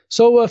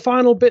 So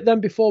final bit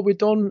then before we're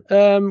done,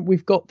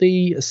 we've got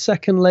the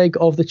second leg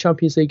of the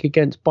Champions League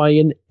against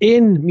Bayern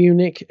in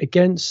Munich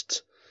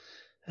against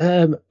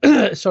in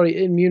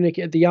Munich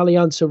at the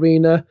Allianz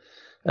Arena,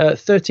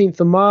 13th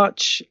of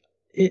March.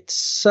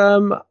 It's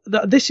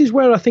this is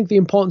where I think the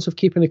importance of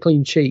keeping a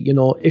clean sheet. You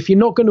know, if you're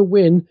not going to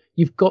win,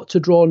 you've got to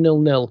draw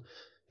 0-0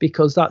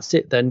 because that's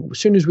it. Then as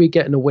soon as we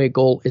get an away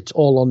goal, it's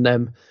all on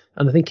them.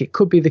 And I think it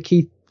could be the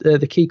key.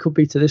 The key could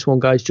be to this one,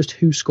 guys, just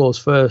who scores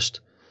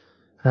first.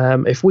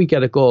 If we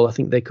get a goal, I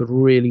think they could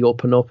really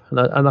open up,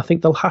 and I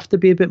think they'll have to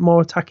be a bit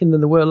more attacking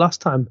than they were last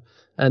time.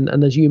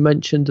 And as you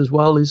mentioned as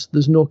well,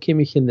 there's no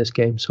Kimmich in this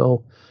game.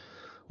 So,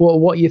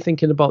 what are you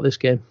thinking about this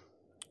game?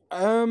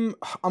 I'm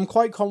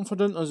quite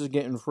confident as they're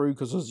getting through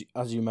because,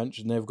 as you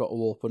mentioned, they've got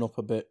to open up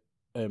a bit.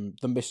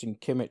 The missing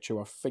Kimmich, who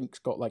I think's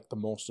got like the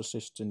most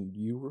assists in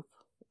Europe,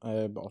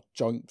 or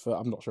joint for.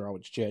 I'm not sure how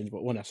it's changed,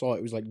 but when I saw it,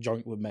 it was like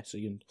joint with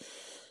Messi and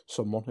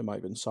someone. It might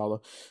have been Salah.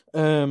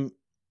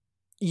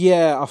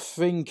 Yeah, I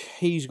think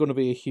he's going to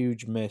be a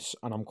huge miss,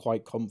 and I'm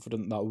quite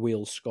confident that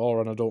we'll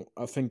score. And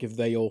I think if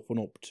they open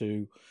up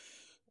to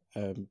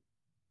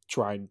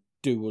try and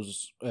do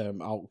us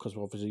out because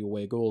obviously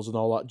away goals and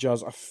all that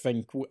jazz, I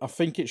think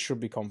it should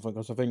be confident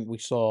because I think we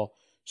saw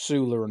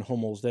Sula and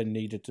Hummels then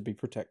needed to be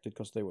protected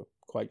because they were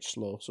quite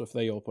slow. So if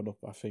they open up,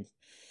 I think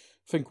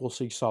we'll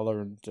see Salah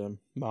and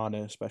Mane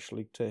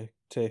especially take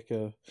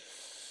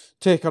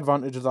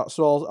advantage of that.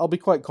 So I'll be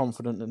quite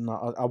confident in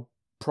that. I'll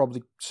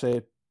probably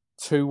say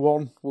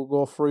 2-1 will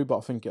go through, but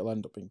I think it'll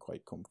end up being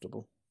quite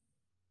comfortable.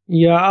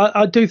 Yeah,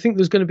 I do think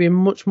there's going to be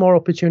much more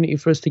opportunity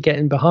for us to get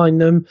in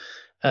behind them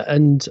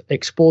and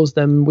expose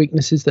them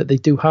weaknesses that they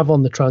do have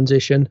on the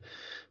transition.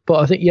 But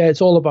I think, yeah,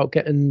 it's all about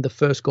getting the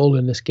first goal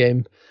in this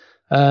game.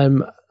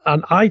 And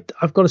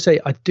I've got to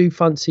say, I do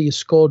fancy a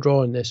score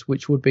draw in this,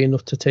 which would be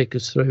enough to take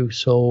us through.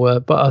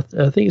 So, but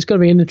I think it's going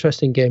to be an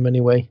interesting game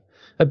anyway.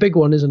 A big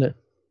one, isn't it?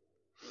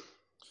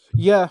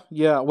 Yeah.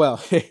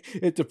 Well,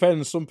 it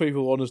depends. Some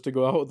people want us to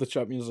go out of the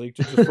Champions League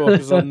to just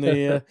focus on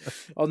the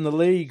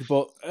league.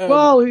 But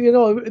well, you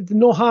know,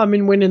 no harm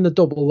in winning the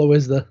double, though,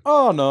 is there?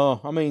 Oh no!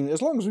 I mean,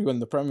 as long as we win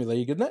the Premier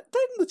League, and then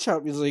the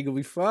Champions League will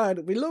be fine.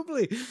 It'll be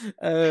lovely.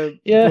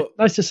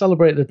 Nice to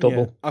celebrate the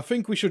double. Yeah, I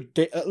think we should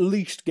at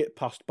least get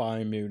past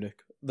Bayern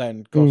Munich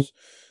then, because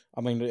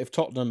I mean, if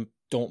Tottenham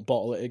don't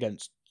bottle it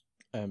against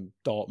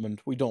Dortmund,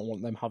 we don't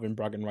want them having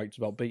bragging rights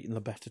about beating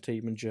the better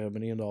team in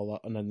Germany and all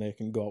that, and then they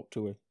can go out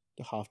to a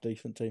half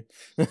decent team.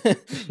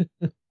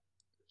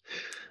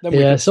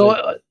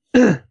 So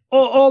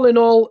all in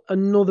all,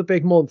 another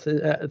big month.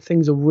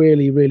 Things are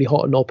really, really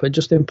hotting up, and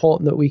just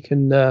important that we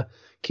can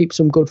keep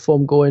some good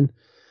form going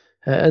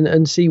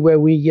and see where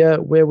we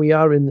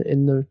are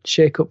in the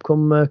shake-up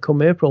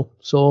come April.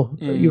 So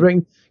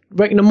you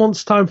reckon a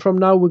month's time from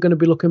now we're going to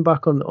be looking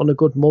back on a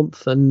good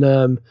month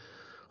and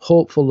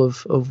hopeful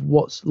of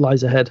what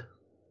lies ahead.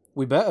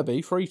 We better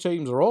be. 3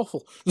 teams are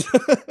awful.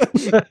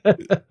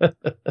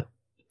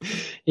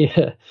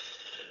 Yeah.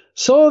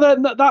 So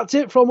then that's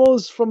it from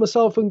us, from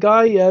myself and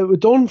Guy. We're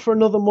done for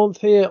another month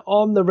here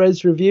on the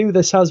Res Review.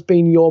 This has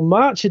been your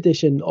March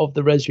edition of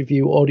the Res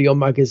Review audio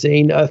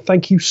magazine.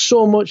 Thank you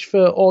so much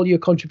for all your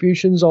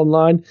contributions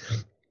online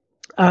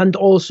and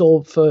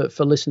also for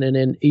listening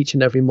in each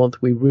and every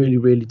month. We really,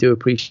 really do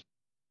appreciate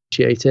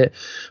it.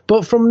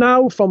 But from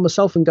now, from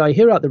myself and Guy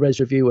here at the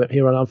Res Review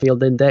here on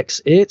Anfield Index,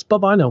 it's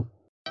bye-bye now.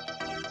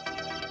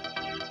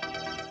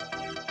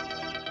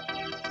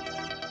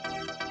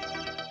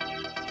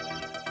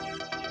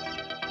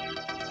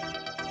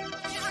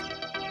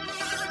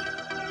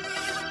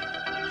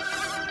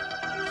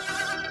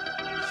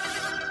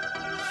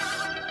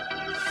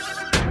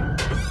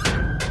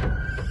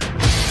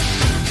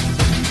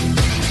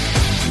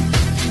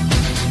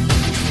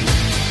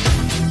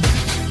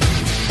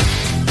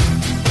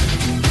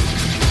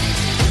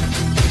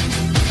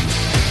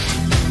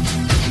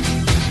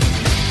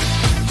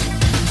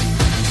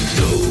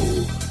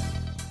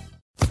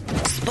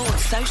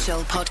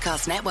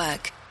 Podcast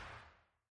Network.